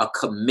a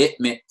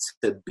commitment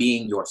to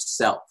being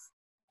yourself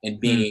and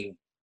being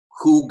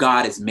who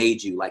God has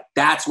made you. Like,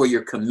 that's where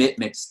your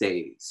commitment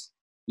stays.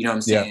 You know what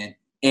I'm saying?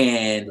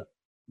 And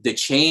the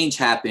change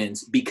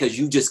happens because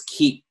you just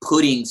keep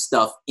putting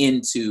stuff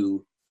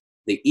into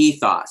the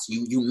ethos.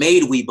 You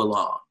made We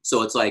Belong.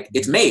 So it's like,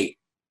 it's made.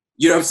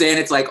 You know what I'm saying?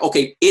 It's like,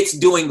 okay, it's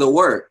doing the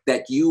work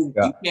that you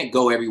can't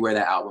go everywhere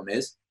that album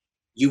is.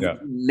 You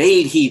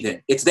made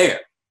Heathen. It's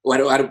there.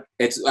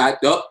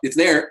 It's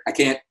there. I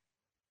can't,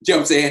 you know what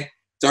I'm saying?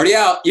 It's already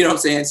out. You know what I'm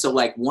saying? So,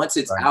 like, once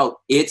it's out,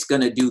 it's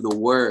going to do the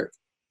work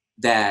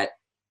that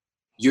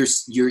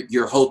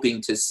you're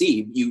hoping to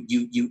see.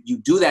 You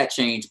do that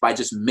change by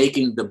just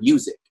making the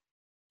music.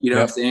 You know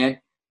what I'm saying?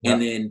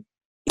 And then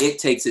it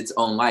takes its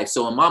own life.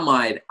 So in my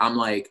mind, I'm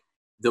like,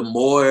 the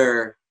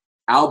more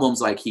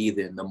albums like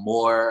Heathen, the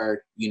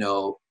more, you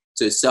know,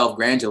 to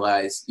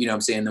self-grandulize, you know what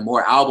I'm saying? The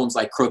more albums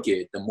like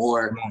Crooked, the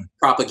more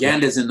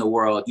propagandas in the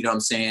world, you know what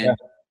I'm saying?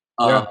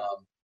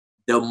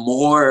 The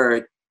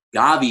more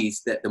GAWVIs,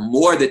 the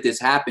more that this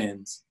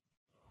happens,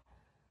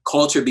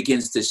 culture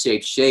begins to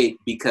take shape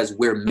because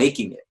we're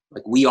making it.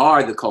 Like, we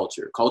are the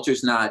culture.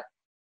 Culture's not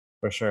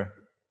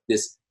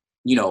this,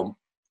 you know,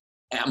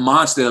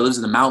 monster that lives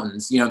in the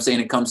mountains, you know what I'm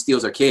saying, and comes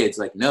steals our kids.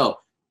 Like, no,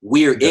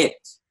 we're it.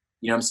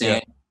 You know what I'm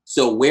saying?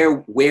 So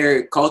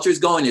where culture's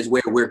going is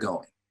where we're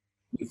going.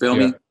 You feel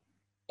me?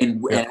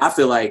 And I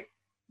feel like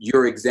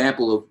your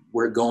example of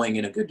we're going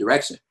in a good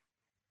direction.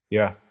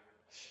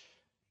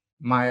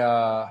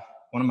 My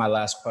one of my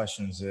last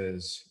questions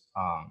is,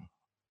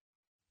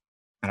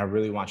 and I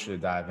really want you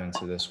to dive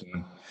into this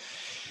one.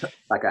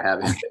 Like, I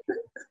haven't.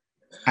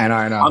 I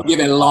know. I'm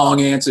giving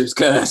long answers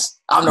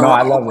because I'm the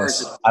wrong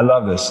person. I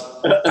love this.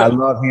 I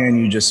love hearing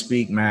you just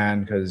speak,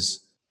 man,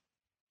 because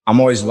I'm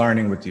always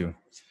learning with you,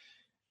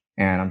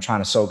 and I'm trying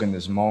to soak in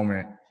this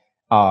moment.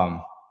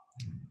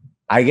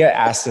 I get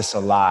asked this a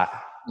lot.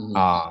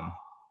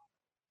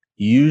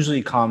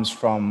 usually comes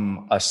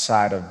from a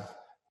side of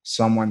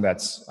someone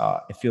that's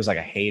it feels like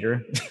a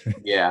hater.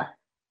 Yeah.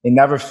 It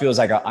never feels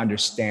like an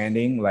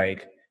understanding,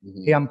 like,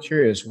 hey, Hmm. I'm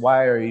curious,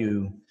 why are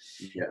you?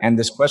 Yeah. And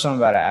this question I'm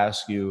about to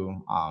ask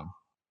you,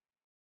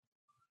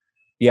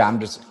 yeah, I'm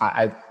just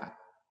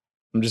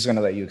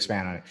gonna let you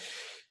expand on it.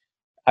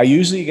 I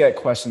usually get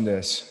questioned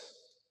this: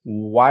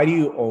 why do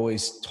you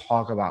always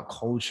talk about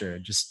culture?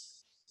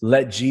 Just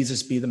let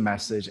Jesus be the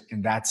message,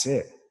 and that's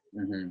it.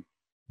 Hmm.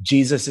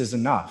 Jesus is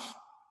enough.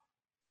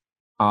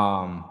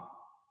 Um,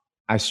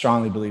 I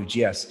strongly believe,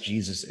 yes,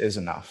 Jesus is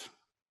enough.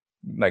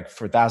 Like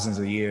for thousands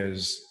of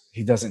years,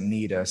 he doesn't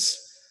need us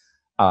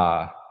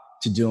uh,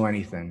 to do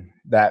anything.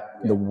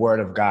 That the Yeah. word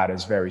of God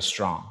is very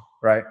strong,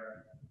 right?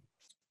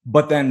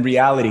 But then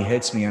reality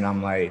hits me, and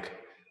I'm like,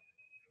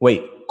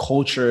 wait,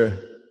 culture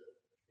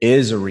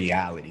is a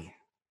reality,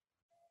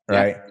 Yeah.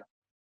 right?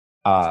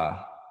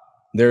 Uh,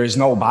 there is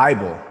no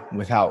Bible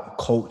without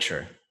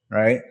culture,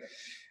 right?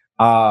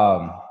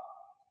 Um,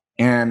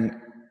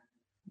 and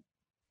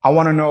I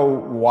want to know,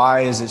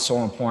 why is it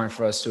so important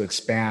for us to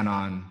expand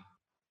on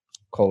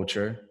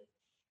culture,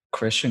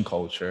 Christian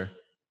culture,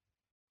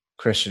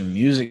 Christian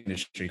music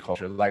industry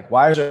culture? Like,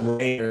 why is there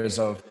layers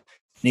of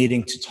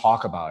needing to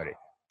talk about it?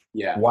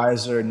 Yeah. Why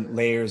is there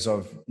layers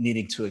of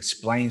needing to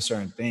explain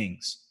certain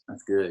things?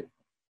 That's good.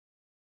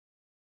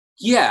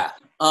 Yeah.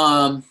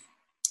 Um,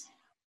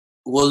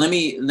 well, let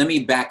me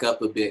back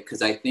up a bit,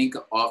 because I think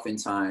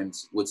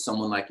oftentimes with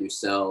someone like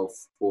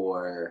yourself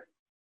or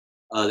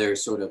other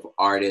sort of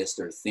artists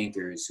or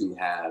thinkers who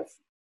have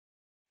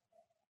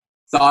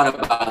thought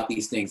about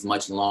these things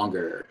much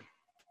longer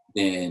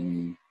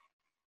than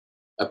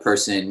a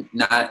person,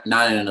 not in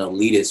an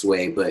elitist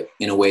way, but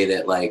in a way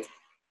that like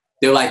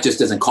their life just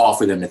doesn't call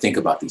for them to think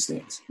about these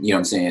things. You know what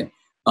I'm saying?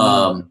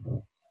 Um,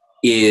 Mm.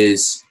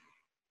 is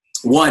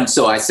one.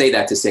 So I say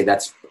that to say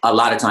that's a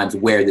lot of times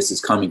where this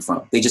is coming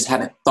from. They just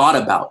haven't thought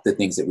about the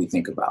things that we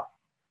think about.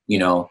 You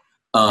know,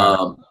 Right.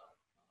 um,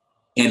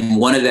 and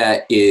one of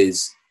that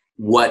is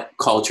what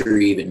culture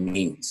even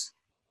means.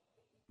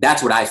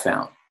 That's what I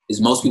found,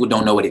 is most people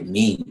don't know what it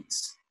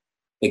means.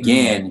 Mm.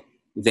 Again,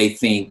 they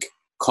think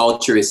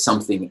culture is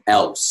something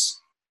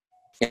else.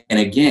 And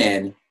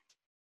again,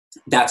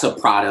 that's a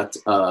product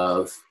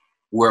of,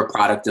 we're a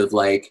product of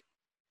like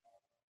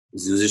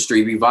Azusa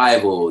Street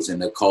revivals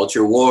and the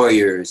culture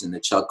warriors and the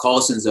Chuck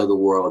Colsons of the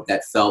world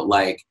that felt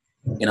like,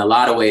 in a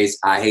lot of ways,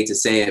 I hate to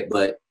say it,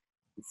 but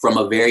from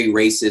a very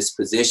racist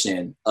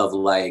position of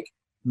like,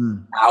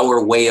 Mm.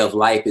 our way of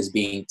life is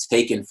being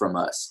taken from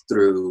us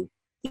through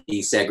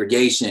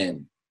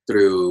desegregation,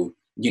 through,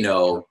 you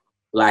know,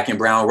 black and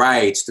brown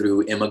rights,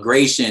 through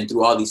immigration,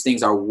 through all these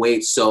things. Our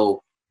way,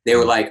 so they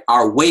were like,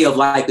 our way of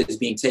life is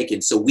being taken,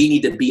 so we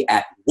need to be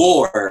at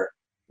war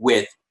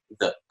with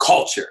the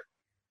culture,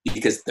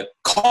 because the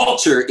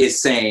culture is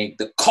saying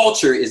the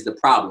culture is the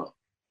problem.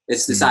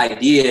 It's this Mm.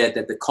 idea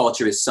that the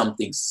culture is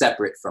something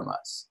separate from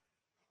us,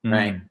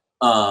 right?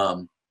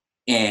 Mm.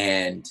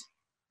 And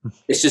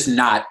it's just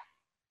not,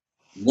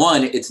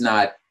 one, it's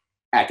not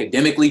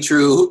academically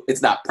true,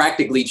 it's not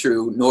practically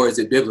true, nor is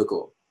it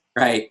biblical,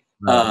 right?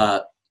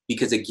 Right.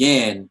 Because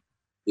again,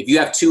 if you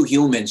have two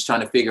humans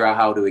trying to figure out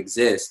how to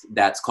exist,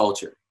 that's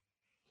culture.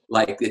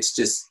 Like, it's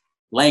just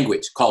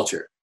language,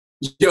 culture.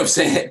 You know what I'm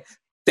saying?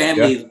 Yeah.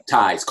 Family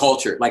ties,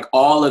 culture, like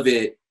all of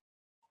it,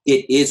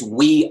 it is,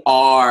 we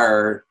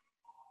are,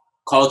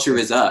 culture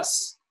is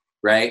us,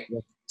 right? Yeah.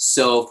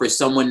 So for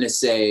someone to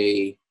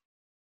say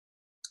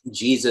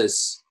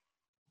Jesus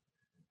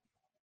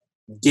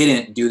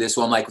didn't do this,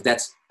 well, I'm like,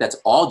 that's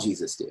all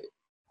Jesus did.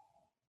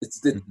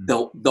 It's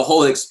Mhm. the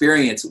whole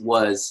experience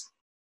was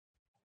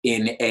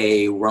in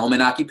a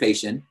Roman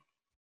occupation,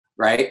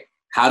 right?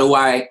 How do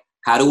I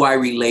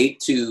relate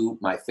to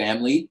my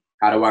family?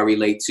 How do I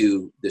relate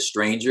to the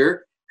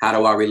stranger? How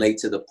do I relate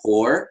to the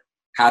poor?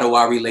 How do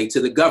I relate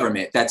to the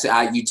government? That's,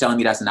 you telling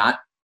me that's not,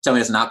 telling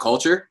me that's not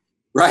culture,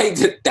 right?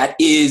 That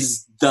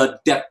is the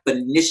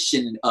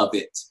definition of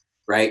it,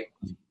 right?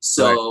 Right.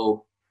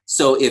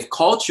 So if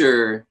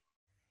culture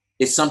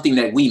is something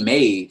that we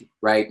made,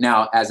 right?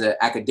 Now, as an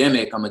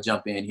academic, I'm gonna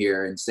jump in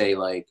here and say,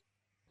 like,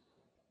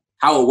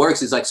 how it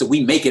works is like, so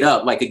we make it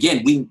up. Like,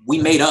 again, we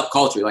made up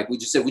culture. Like we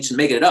just said, we just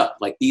make it up.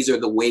 Like, these are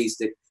the ways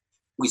that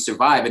we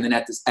survive. And then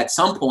at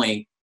some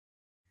point,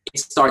 it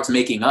starts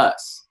making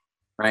us,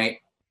 right?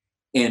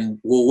 And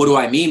well, what do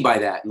I mean by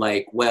that?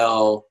 Like,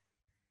 well,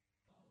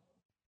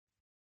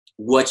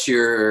 what's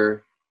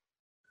your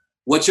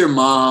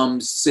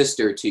mom's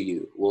sister to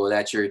you? Well,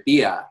 that's your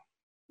tia.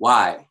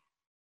 Why?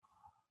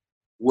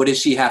 What does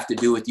she have to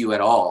do with you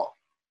at all?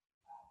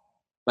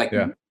 Like,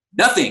 Yeah.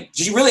 nothing.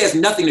 She really has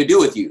nothing to do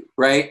with you,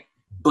 right?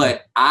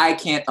 But I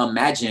can't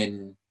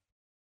imagine.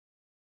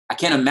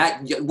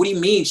 What do you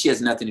mean she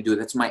has nothing to do with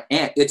it? That's my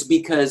aunt. It's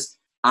because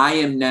I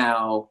am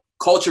now,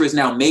 culture has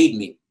now made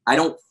me.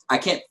 I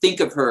can't think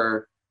of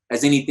her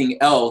as anything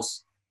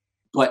else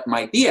but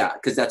my tia,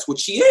 because that's what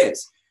she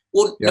is.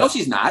 Well, Yeah. no,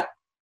 she's not.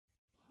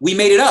 We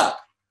made it up.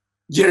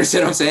 You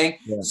understand what I'm saying?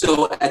 Yeah.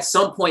 So at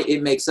some point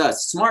it makes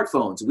us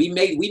smartphones. We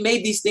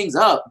made these things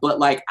up, but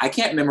like I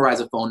can't memorize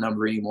a phone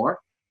number anymore.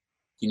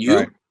 Can you?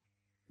 Right.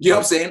 You know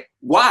what I'm saying?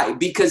 Why?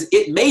 Because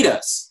it made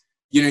us.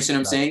 You understand what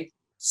I'm saying?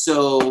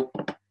 So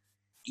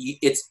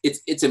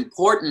it's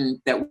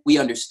important that we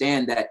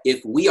understand that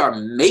if we are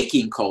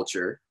making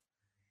culture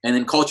and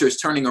then culture is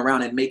turning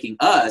around and making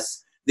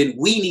us, then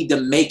we need to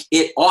make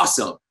it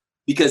awesome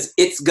because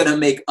it's gonna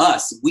make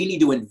us. We need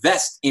to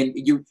invest in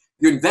you.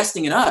 You're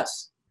investing in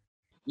us.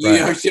 You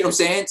understand what I'm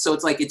saying? So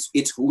it's like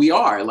it's who we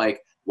are.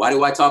 Like, why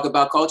do I talk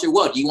about culture?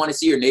 Well, do you want to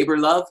see your neighbor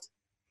loved?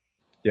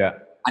 Yeah.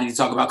 I need to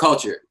talk about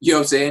culture. You know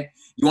what I'm saying?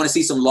 You want to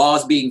see some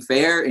laws being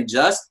fair and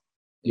just?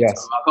 You talk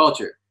about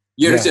culture.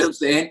 You understand what I'm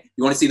saying?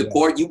 You want to see the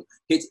poor?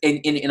 It's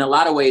in a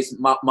lot of ways,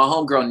 my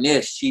homegirl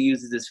Nish, she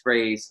uses this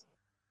phrase,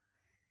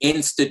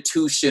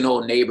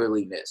 institutional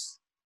neighborliness,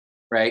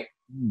 right?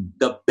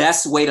 The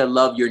best way to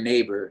love your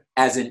neighbor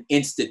as an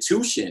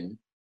institution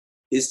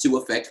is to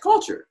affect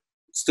culture.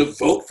 It's to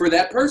vote for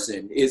that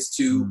person, is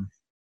to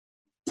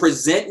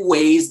present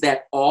ways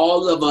that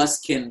all of us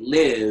can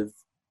live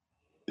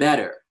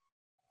better.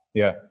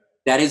 Yeah.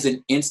 That is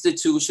an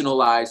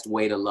institutionalized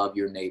way to love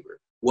your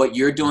neighbor. What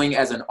you're doing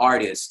as an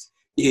artist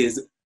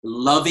is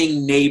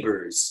loving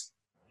neighbors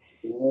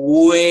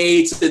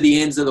way to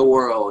the ends of the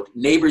world.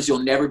 Neighbors you'll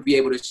never be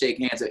able to shake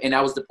hands with. And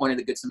that was the point of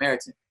the Good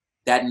Samaritan.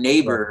 That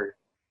neighbor,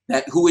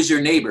 who is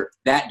your neighbor?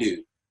 That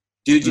dude.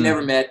 Dude you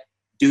never met,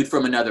 dude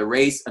from another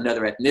race,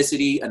 another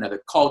ethnicity,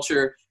 another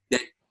culture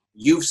that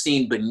you've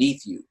seen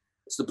beneath you.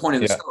 It's the point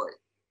of the story.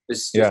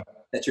 It's just,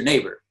 that's your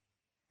neighbor.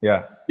 Yeah. You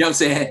know what I'm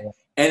saying?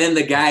 And then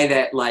the guy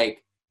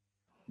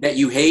that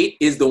you hate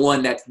is the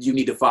one that you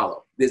need to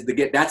follow.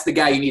 That's the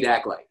guy you need to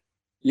act like.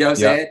 You know what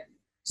I'm saying?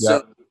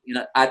 So, you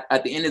know,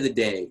 at the end of the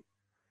day,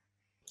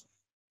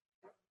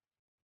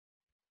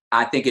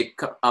 I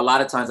think a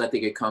lot of times I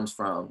think it comes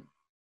from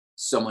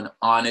someone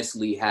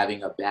honestly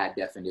having a bad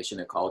definition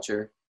of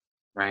culture,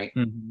 right?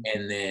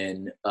 And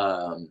then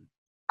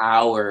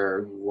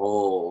our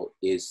role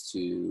is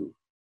to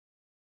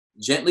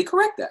gently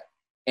correct that.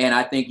 And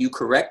I think you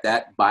correct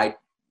that by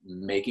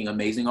making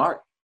amazing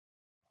art.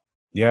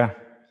 Yeah.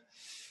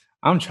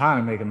 I'm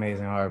trying to make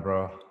amazing art,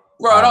 bro.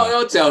 Bro,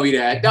 don't tell me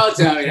that. Don't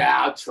tell me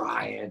that. I'm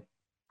trying.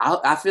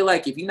 I feel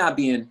like if you're not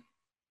being,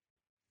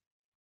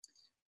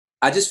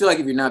 I just feel like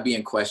if you're not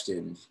being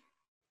questioned,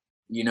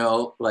 you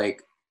know,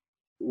 like,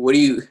 what do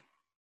you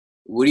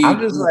I'm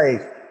just do?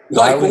 like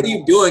What are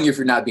you doing if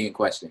you're not being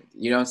questioned?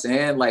 You know what I'm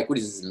saying? Like, what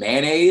is this,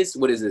 mayonnaise?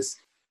 What is this?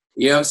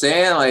 You know what I'm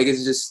saying? Like,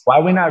 it's just. Why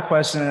are we not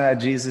questioning that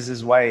Jesus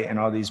is white in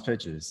all these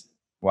pictures?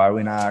 Why are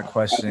we not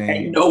questioning?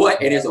 And you know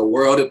what? It is a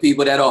world of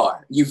people that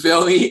are. You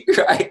feel me?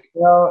 Right?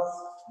 Well,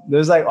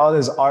 there's like all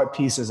these art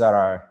pieces that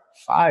are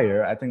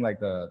fire. I think like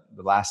the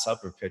Last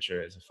Supper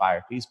picture is a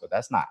fire piece, but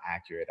that's not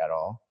accurate at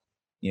all.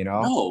 You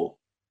know?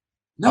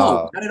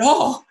 No, not at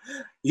all.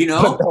 You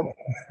know?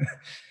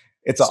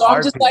 It's an so I'm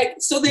art just piece. like,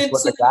 so then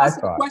what's the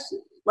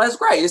question. That's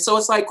great. So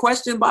it's like,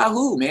 question by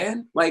who,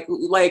 man? Like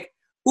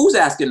who's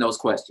asking those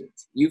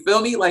questions? You feel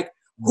me? Like,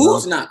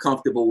 who's not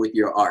comfortable with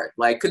your art?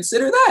 Like,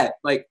 consider that.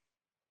 Like,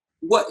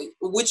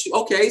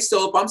 okay,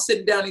 so if I'm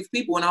sitting down with these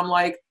people and I'm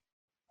like,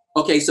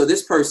 okay, so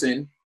this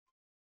person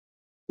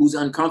who's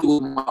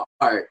uncomfortable with my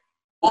art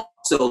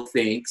also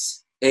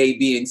thinks A,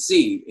 B, and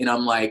C. And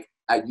I'm like,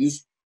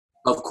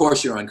 of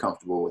course you're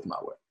uncomfortable with my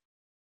work.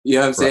 You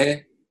know what I'm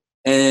saying?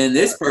 And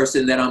this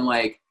person that I'm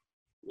like,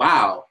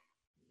 wow,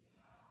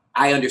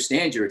 I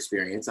understand your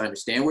experience. I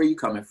understand where you're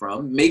coming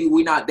from. Maybe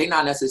they're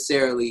not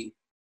necessarily,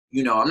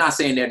 you know, I'm not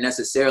saying they're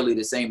necessarily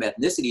the same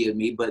ethnicity as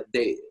me, but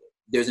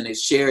there's a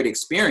shared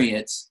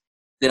experience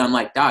that I'm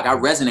like, dog, I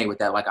resonate with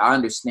that. Like, I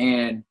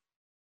understand,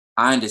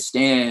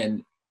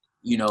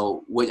 you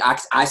know,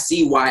 I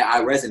see why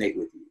I resonate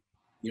with you.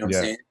 You know what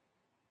I'm saying?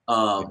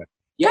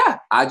 Yeah,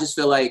 I just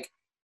feel like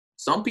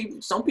some people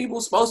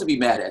are supposed to be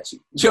mad at you.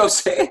 You know what I'm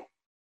saying?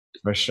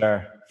 For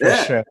sure. For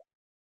sure.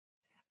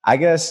 I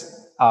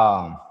guess,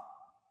 so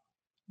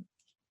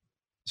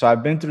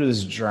I've been through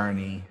this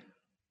journey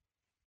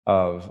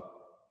of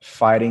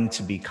fighting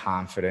to be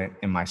confident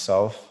in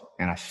myself,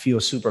 and I feel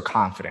super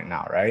confident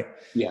now, right?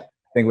 Yeah.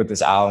 I think with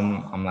this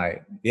album, I'm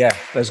like, yeah,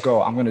 let's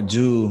go. I'm gonna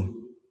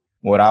do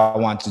what I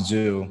want to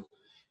do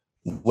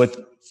with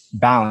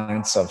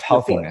balance of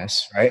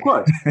healthiness, right? Of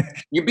course.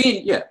 You're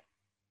being,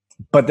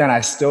 But then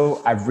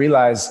I've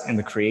realized in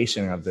the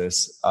creation of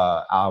this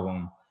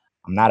album,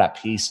 I'm not at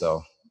peace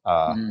though.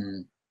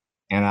 And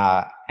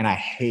I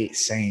hate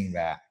saying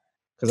that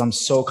because I'm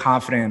so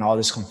confident in all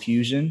this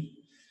confusion.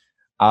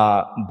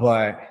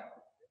 But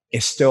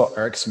it still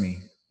irks me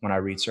when I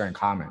read certain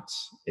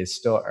comments. It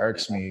still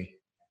irks me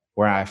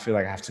where I feel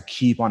like I have to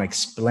keep on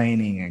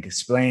explaining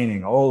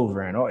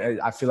over and over.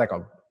 I feel like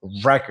a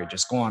record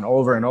just going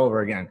over and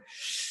over again.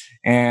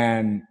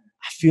 And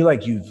I feel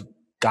like you've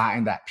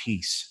gotten that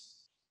peace.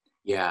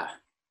 Yeah.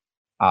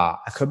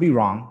 I could be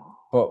wrong,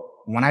 but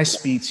when I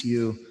speak to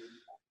you,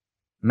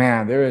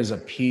 man, there is a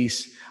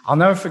peace. I'll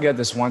never forget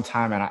this one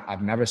time, and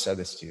I've never said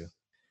this to you.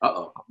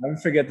 Uh-oh. I'll never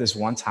forget this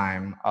one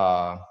time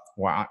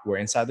we're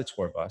inside the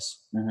tour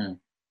bus, Mm-hmm.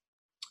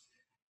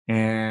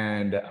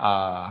 and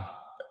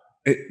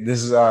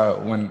this is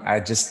when I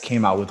just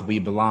came out with We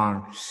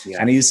Belong, Yeah.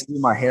 and I used to do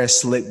my hair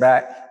slick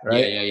back,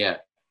 right? Yeah.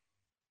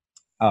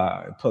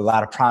 Put a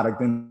lot of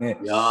product in it.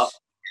 Yup.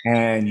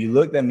 And you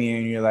looked at me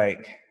and you're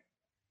like,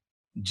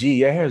 gee,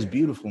 your hair is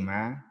beautiful,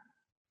 man.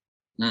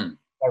 Mm.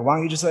 Like, why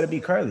don't you just let it be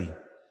curly?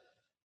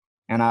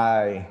 And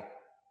I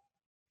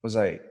was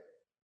like,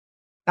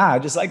 nah, I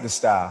just like the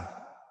style.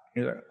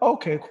 You're like,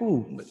 okay,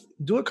 cool.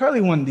 Do a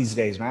curly one these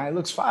days, man. It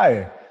looks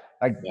fire.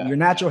 Like your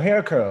natural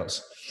hair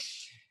curls.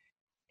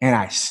 And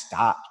I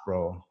stopped,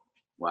 bro.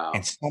 Wow.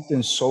 And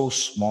something so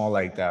small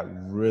like that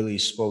really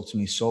spoke to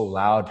me so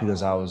loud,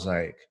 because I was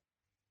like,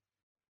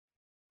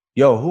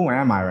 yo, who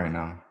am I right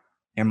now?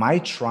 Am I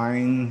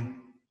trying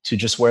to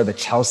just wear the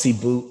Chelsea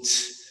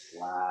boots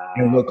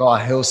and look all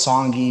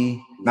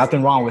Hillsongy?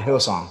 Nothing wrong with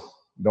Hillsong.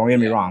 Don't get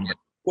me wrong. But Of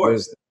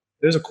course.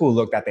 there's a cool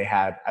look that they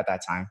had at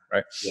that time,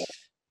 right?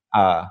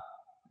 Yeah.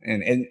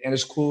 And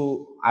it's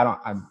cool. I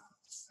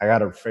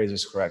gotta phrase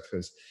this correct,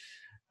 because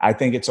I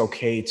think it's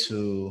okay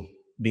to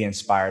be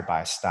inspired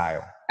by a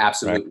style.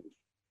 Absolutely. Right?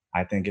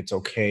 I think it's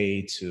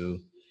okay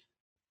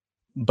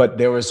but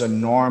there was a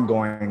norm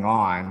going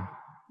on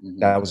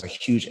that was a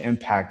huge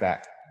impact,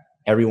 that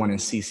everyone in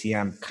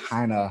CCM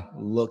kind of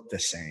looked the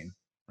same,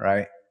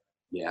 right?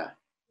 Yeah.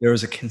 There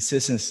was a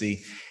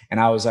consistency, and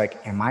I was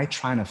like, am I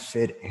trying to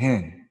fit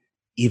in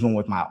even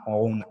with my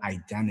own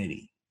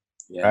identity?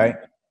 Yeah. Right?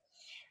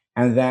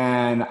 And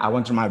then I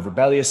went through my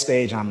rebellious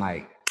stage, and I'm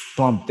like,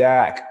 bump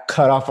that,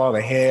 cut off all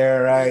the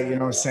hair, right? You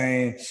know what I'm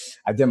saying?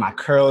 I did my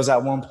curls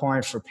at one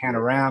point for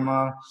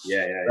Panorama.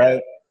 Yeah.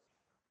 Right?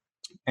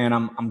 And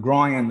I'm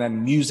growing, and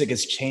then music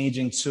is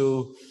changing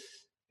too.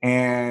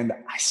 And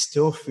I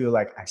still feel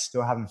like I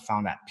still haven't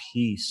found that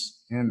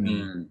peace in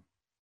me,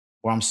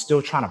 where I'm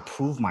still trying to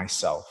prove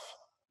myself.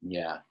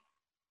 Yeah.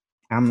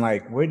 I'm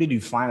like, where did you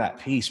find that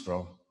peace,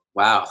 bro?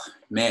 Wow,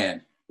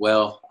 man.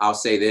 Well, I'll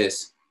say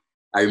this.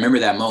 I remember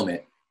that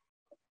moment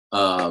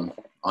on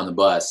the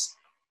bus.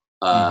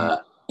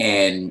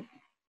 And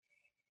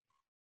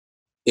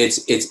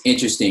it's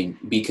interesting,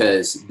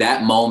 because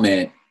that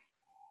moment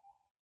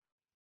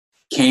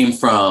came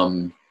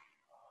from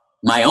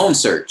my own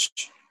search,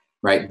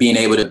 right? Being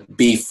able to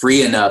be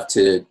free enough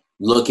to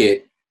look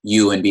at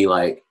you and be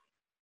like,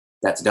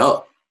 that's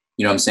dope.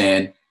 You know what I'm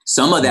saying?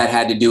 Some of that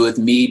had to do with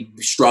me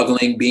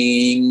struggling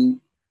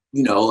being,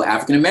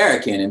 African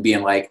American, and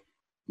being like,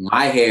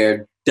 my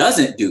hair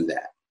doesn't do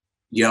that.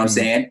 You know what I'm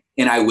saying?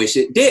 And I wish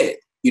it did,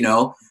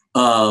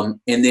 and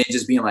then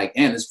just being like,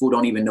 man, this fool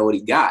don't even know what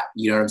he got.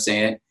 You know what I'm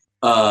saying?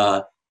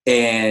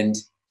 And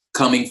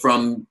coming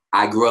from,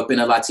 I grew up in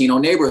a Latino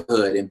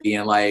neighborhood, and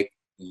being like,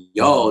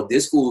 yo,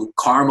 this fool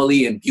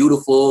caramely and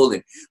beautiful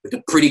and with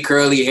the pretty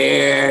curly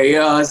hair, you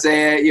know what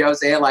I'm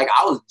saying? Like,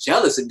 I was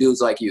jealous of dudes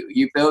like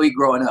you feel me,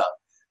 growing up.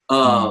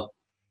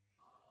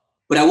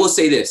 But I will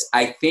say this,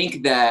 I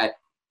think that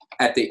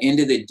at the end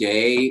of the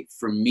day,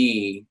 for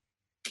me,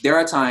 there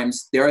are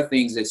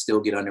things that still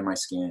get under my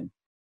skin.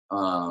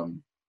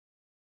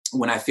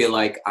 When I feel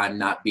like I'm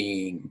not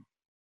being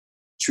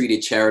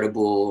treated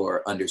charitable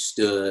or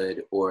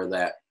understood, or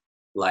that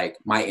like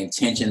my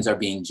intentions are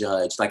being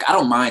judged. Like, I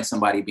don't mind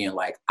somebody being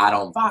like, I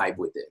don't vibe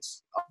with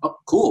this. Oh,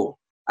 cool.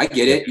 I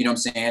get it. You know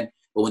what I'm saying?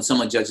 But when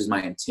someone judges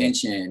my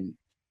intention,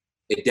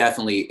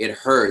 it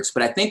hurts.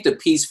 But I think the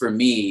piece for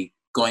me,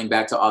 going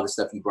back to all the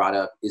stuff you brought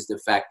up, is the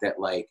fact that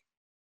like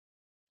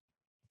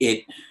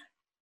in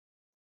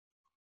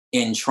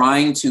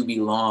trying to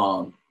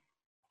belong,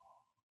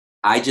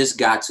 I just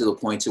got to a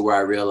point to where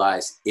I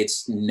realized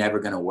it's never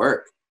going to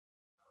work.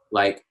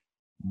 Like,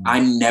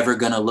 I'm never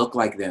going to look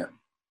like them.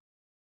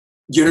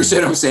 You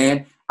understand what I'm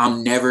saying?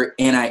 I'm never,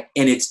 and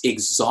it's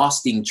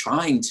exhausting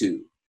trying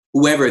to,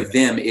 whoever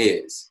them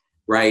is,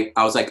 right?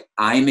 I was like,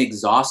 I'm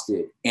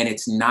exhausted, and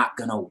it's not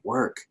gonna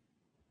work,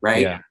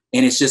 right? Yeah.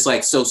 And it's just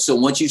like, so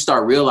once you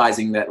start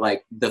realizing that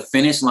like the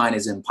finish line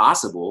is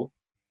impossible,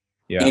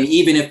 and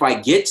even if I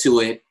get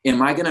to it,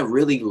 am I gonna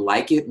really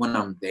like it when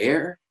I'm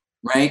there,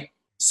 right?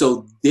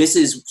 So this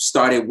is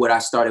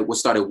what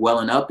started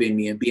welling up in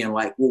me and being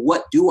like, well,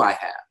 what do I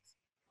have,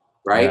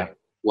 right? Yeah.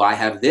 Well, I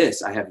have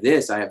this,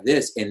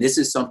 and this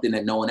is something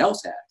that no one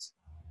else has.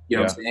 You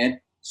know what I'm saying?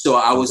 So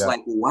I was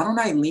like, well, why don't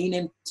I lean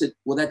into,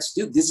 well, that's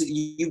stupid. This is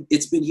you.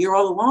 It's been here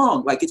all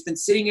along. Like, it's been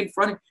sitting in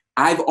front of.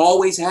 I've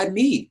always had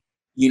me,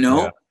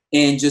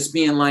 and just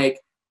being like,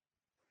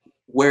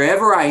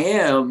 wherever I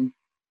am,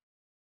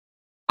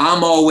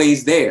 I'm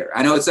always there.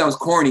 I know it sounds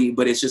corny,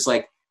 but it's just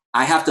like,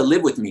 I have to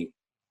live with me.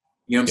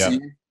 You know what I'm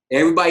saying?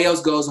 Everybody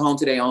else goes home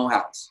to their own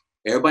house.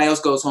 Everybody else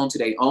goes home to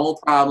their own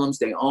problems,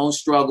 their own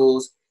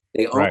struggles,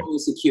 their own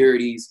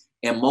insecurities.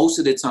 And most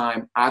of the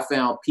time, I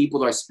found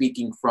people are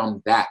speaking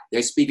from that.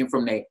 They're speaking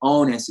from their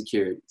own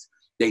insecurities.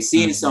 They're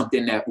seeing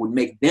something that would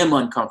make them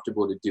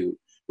uncomfortable to do,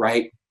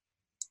 right?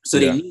 So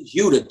they need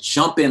you to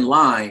jump in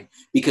line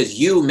because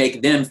you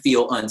make them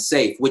feel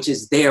unsafe, which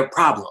is their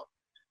problem.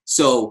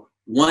 So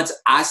once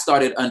I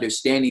started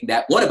understanding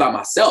that, one, about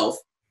myself,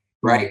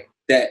 right,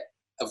 that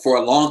for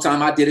a long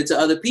time, I did it to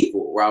other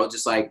people where I was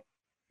just like,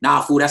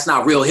 nah, fool, that's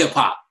not real hip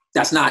hop.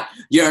 That's not,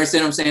 you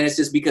understand what I'm saying? It's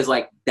just because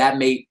like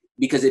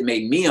because it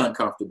made me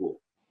uncomfortable.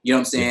 You know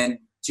what I'm saying?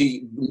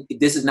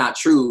 This is not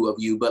true of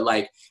you, but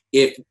like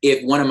if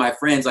one of my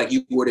friends like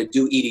you were to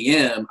do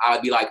EDM,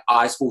 I'd be like,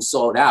 oh, this fool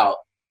sold out.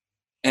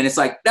 And it's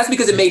like, that's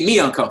because it made me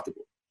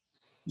uncomfortable.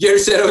 You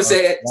understand what I'm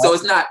saying? So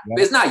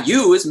it's not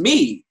you, it's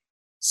me.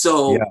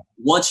 So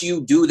once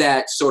you do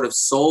that sort of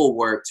soul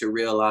work to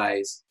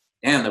realize,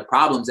 damn, the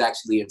problem's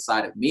actually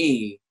inside of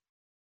me,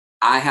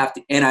 I have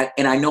to, and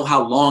I know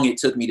how long it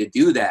took me to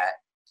do that.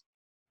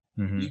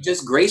 You're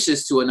just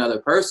gracious to another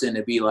person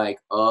to be like,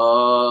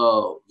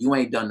 oh, you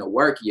ain't done the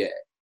work yet.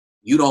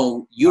 You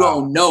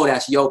don't know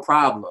that's your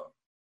problem.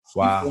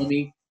 Wow. You feel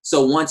me?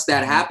 So once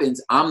that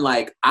happens, I'm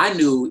like, I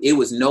knew it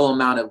was no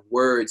amount of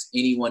words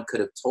anyone could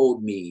have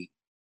told me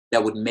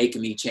that would make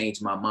me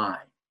change my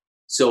mind.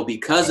 So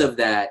because of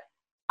that,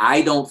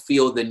 I don't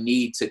feel the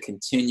need to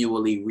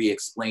continually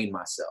re-explain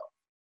myself.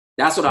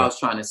 That's what I was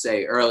trying to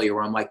say earlier,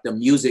 where I'm like, the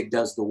music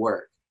does the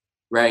work,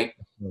 right?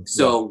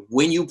 So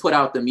when you put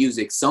out the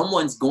music,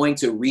 someone's going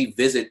to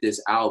revisit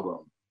this album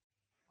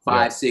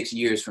 5-6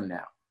 years from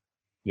now.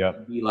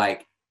 Be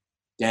like,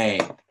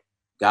 dang,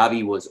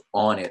 GAWVI was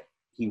on it.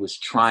 He was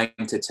trying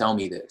to tell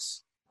me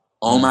this.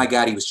 Oh my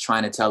God, he was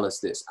trying to tell us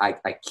this. I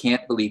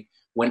can't believe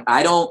when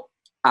I'm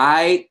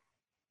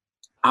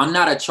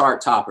not a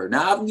chart topper.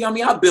 Now, I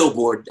mean, I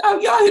Billboard. I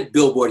hit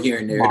Billboard here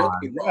and there.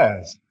 You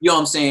know what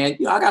I'm saying?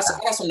 You know, I got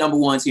some number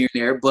ones here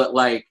and there, but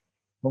like,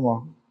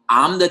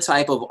 I'm the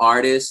type of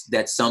artist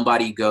that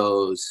somebody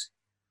goes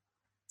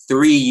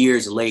 3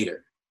 years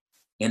later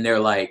and they're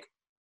like,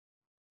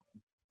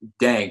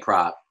 dang,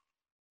 Prop,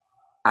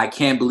 I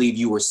can't believe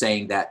you were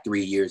saying that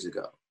 3 years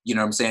ago. You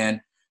know what I'm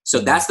saying? So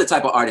that's the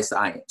type of artist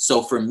I am.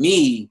 So for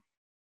me,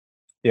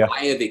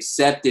 I have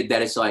accepted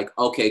that it's like,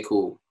 okay,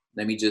 cool.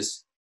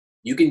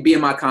 You can be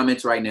in my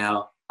comments right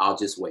now. I'll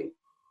just wait.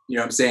 You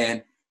know what I'm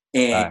saying?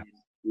 And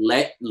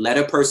let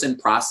a person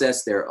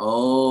process their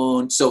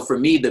own. So for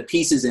me, the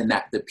piece is in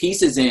that. The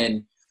piece is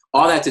in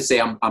all that to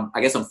say,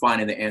 I guess I'm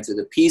finding the answer.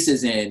 The piece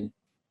is in,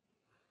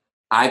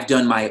 I've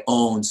done my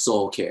own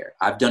soul care.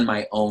 I've done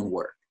my own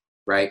work,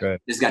 right?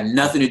 This got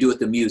nothing to do with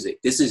the music.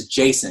 This is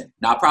Jason,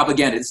 not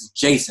propaganda. This is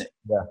Jason.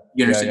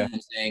 You understand what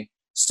I'm saying?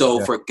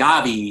 So for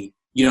GAWVI,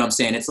 you know what I'm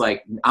saying? It's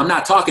like, I'm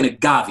not talking to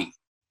GAWVI.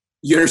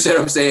 You understand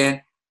what I'm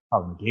saying?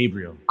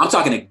 Gabriel. I'm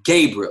talking to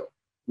Gabriel.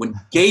 When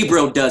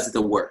Gabriel does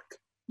the work,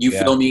 you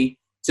feel me?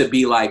 To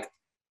be like,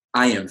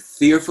 I am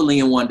fearfully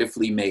and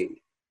wonderfully made.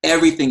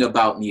 Everything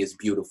about me is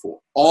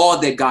beautiful. All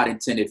that God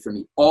intended for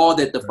me, all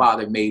that the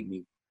Father made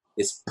me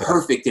is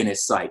perfect in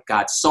his sight.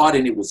 God saw it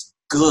and it was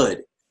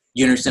good.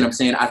 You understand what I'm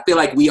saying? I feel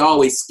like we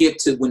always skip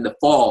to when the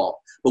fall,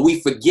 but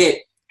we forget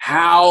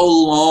how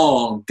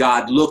long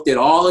God looked at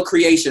all of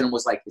creation and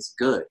was like, it's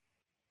good.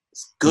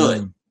 It's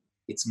good.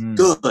 It's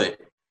good.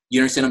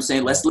 You understand what I'm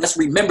saying? Let's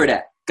remember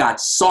that. God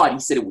saw it. He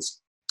said it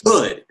was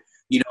good.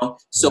 You know?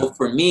 So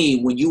for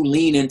me, when you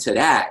lean into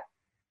that,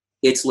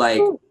 it's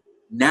like,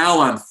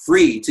 now I'm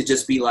free to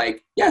just be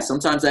like, yeah,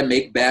 sometimes I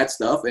make bad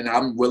stuff and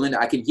I'm willing,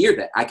 I can hear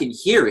that. I can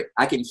hear it.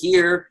 I can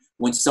hear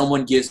when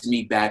someone gives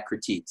me bad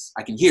critiques.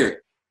 I can hear it.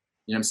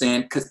 You know what I'm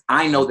saying? Because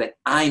I know that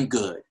I'm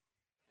good.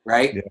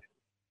 Right?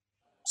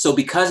 So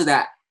because of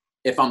that,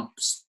 if I'm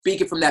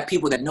speaking from that,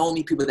 people that know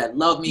me, people that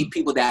love me,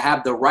 people that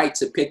have the right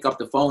to pick up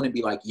the phone and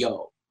be like,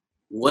 yo,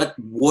 what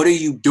are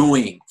you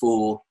doing,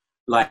 fool?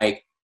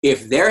 Like,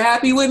 if they're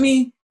happy with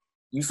me,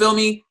 you feel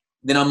me?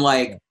 Then I'm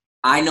like,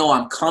 I know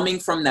I'm coming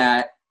from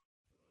that,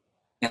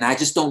 and I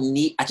just don't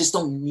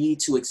need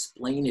to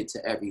explain it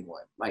to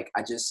everyone. Like,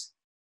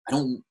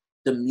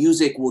 the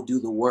music will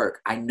do the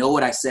work. I know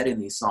what I said in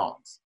these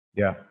songs.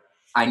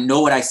 I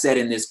know what I said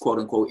in this quote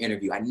unquote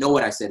interview. I know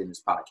what I said in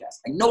this podcast.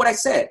 I know what I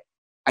said.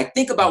 I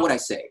think about what I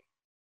say.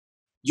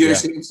 You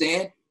understand what I'm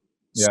saying?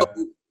 So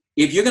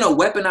if you're going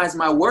to weaponize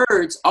my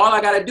words, all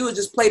I got to do is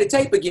just play the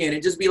tape again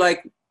and just be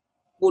like,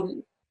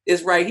 well,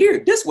 it's right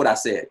here. This is what I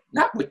said.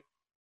 Not with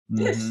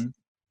this.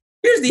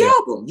 Here's the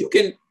album.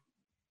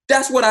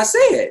 That's what I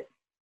said.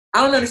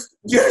 I don't understand.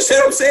 You understand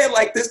what I'm saying?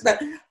 Like this, I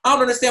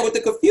don't understand what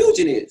the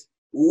confusion is.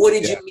 What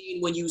did you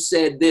mean when you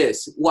said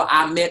this? Well,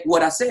 I meant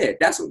what I said.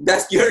 That's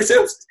you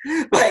understand?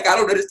 Like, I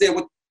don't understand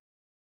what,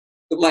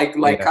 like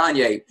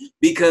Kanye,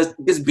 because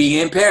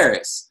be in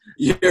Paris.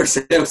 You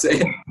understand what I'm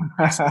saying?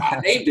 I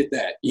named it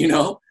that, you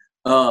know?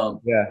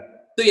 So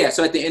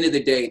at the end of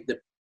the day,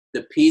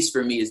 the piece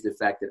for me is the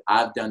fact that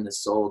I've done the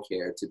soul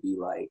care to be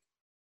like,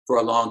 for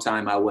a long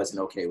time, I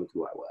wasn't okay with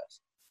who I was.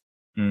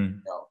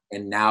 You know?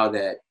 And now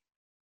that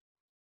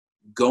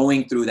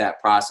going through that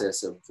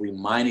process of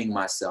reminding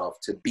myself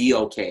to be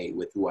okay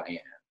with who I am,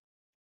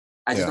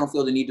 I just don't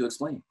feel the need to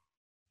explain.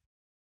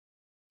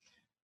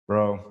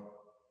 Bro,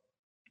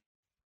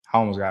 I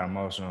almost got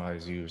emotional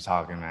as you were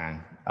talking,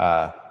 man.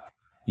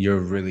 You're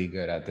really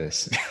good at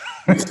this.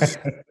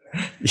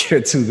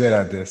 You're too good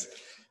at this.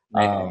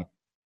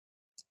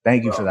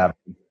 Thank you for that.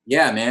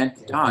 Yeah, man.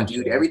 Nah,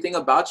 dude, everything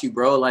about you,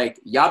 bro. Like,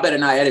 y'all better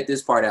not edit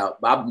this part out.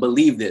 But I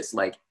believe this.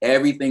 Like,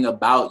 everything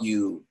about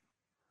you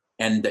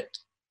and the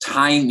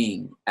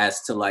timing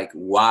as to like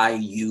why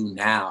you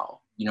now.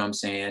 You know what I'm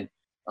saying?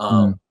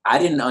 I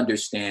didn't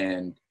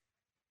understand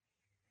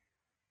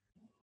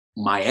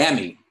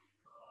Miami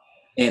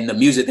and the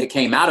music that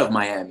came out of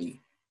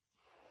Miami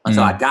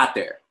until I got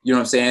there. You know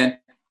what I'm saying?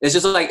 It's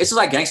just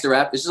like gangster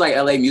rap. It's just like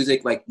LA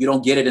music. Like, you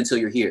don't get it until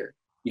you're here.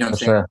 You know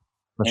what I'm saying?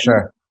 For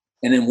sure.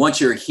 And then once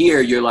you're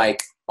here, you're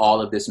like,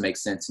 all of this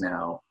makes sense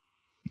now.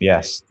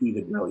 Yes. See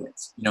the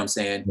brilliance. You know what I'm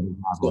saying?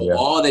 So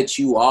all that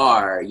you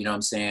are, you know what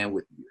I'm saying,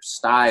 with your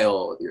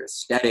style, your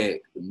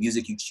aesthetic, the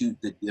music you choose,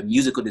 the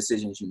musical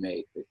decisions you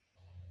make,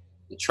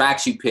 the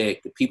tracks you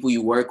pick, the people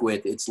you work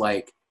with, it's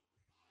like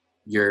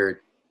the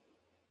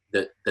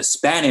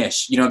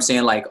Spanish, you know what I'm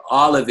saying? Like,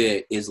 all of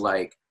it is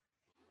like,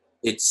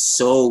 it's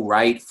so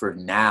right for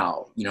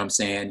now, you know what I'm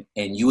saying?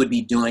 And you would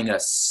be doing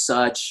us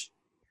such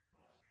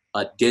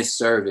a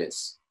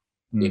disservice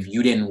if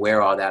you didn't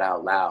wear all that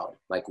out loud.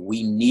 Like,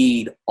 we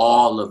need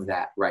all of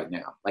that right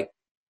now. Like,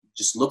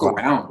 just look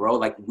around, bro.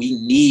 Like, we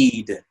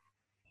need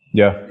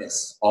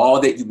this.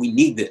 We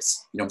need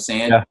this. You know what I'm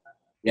saying?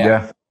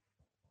 Yeah.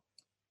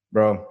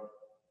 Bro,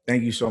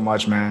 thank you so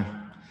much,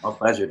 man. My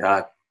pleasure,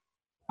 Doc.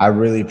 I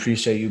really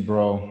appreciate you,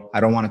 bro. I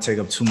don't want to take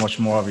up too much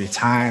more of your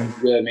time.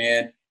 Good,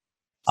 man.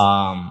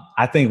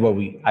 I think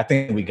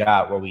we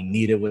got what we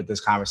needed with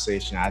this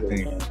conversation. I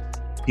think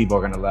people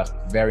are gonna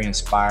left very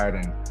inspired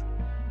and,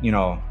 you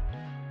know,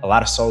 a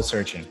lot of soul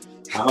searching.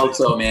 I hope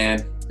so,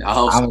 man.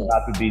 I'm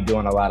about to be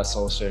doing a lot of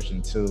soul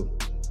searching too,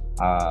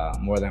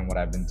 more than what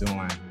I've been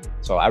doing.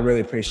 So I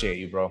really appreciate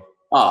you, bro.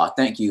 Oh,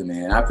 thank you,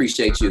 man. I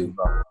appreciate you.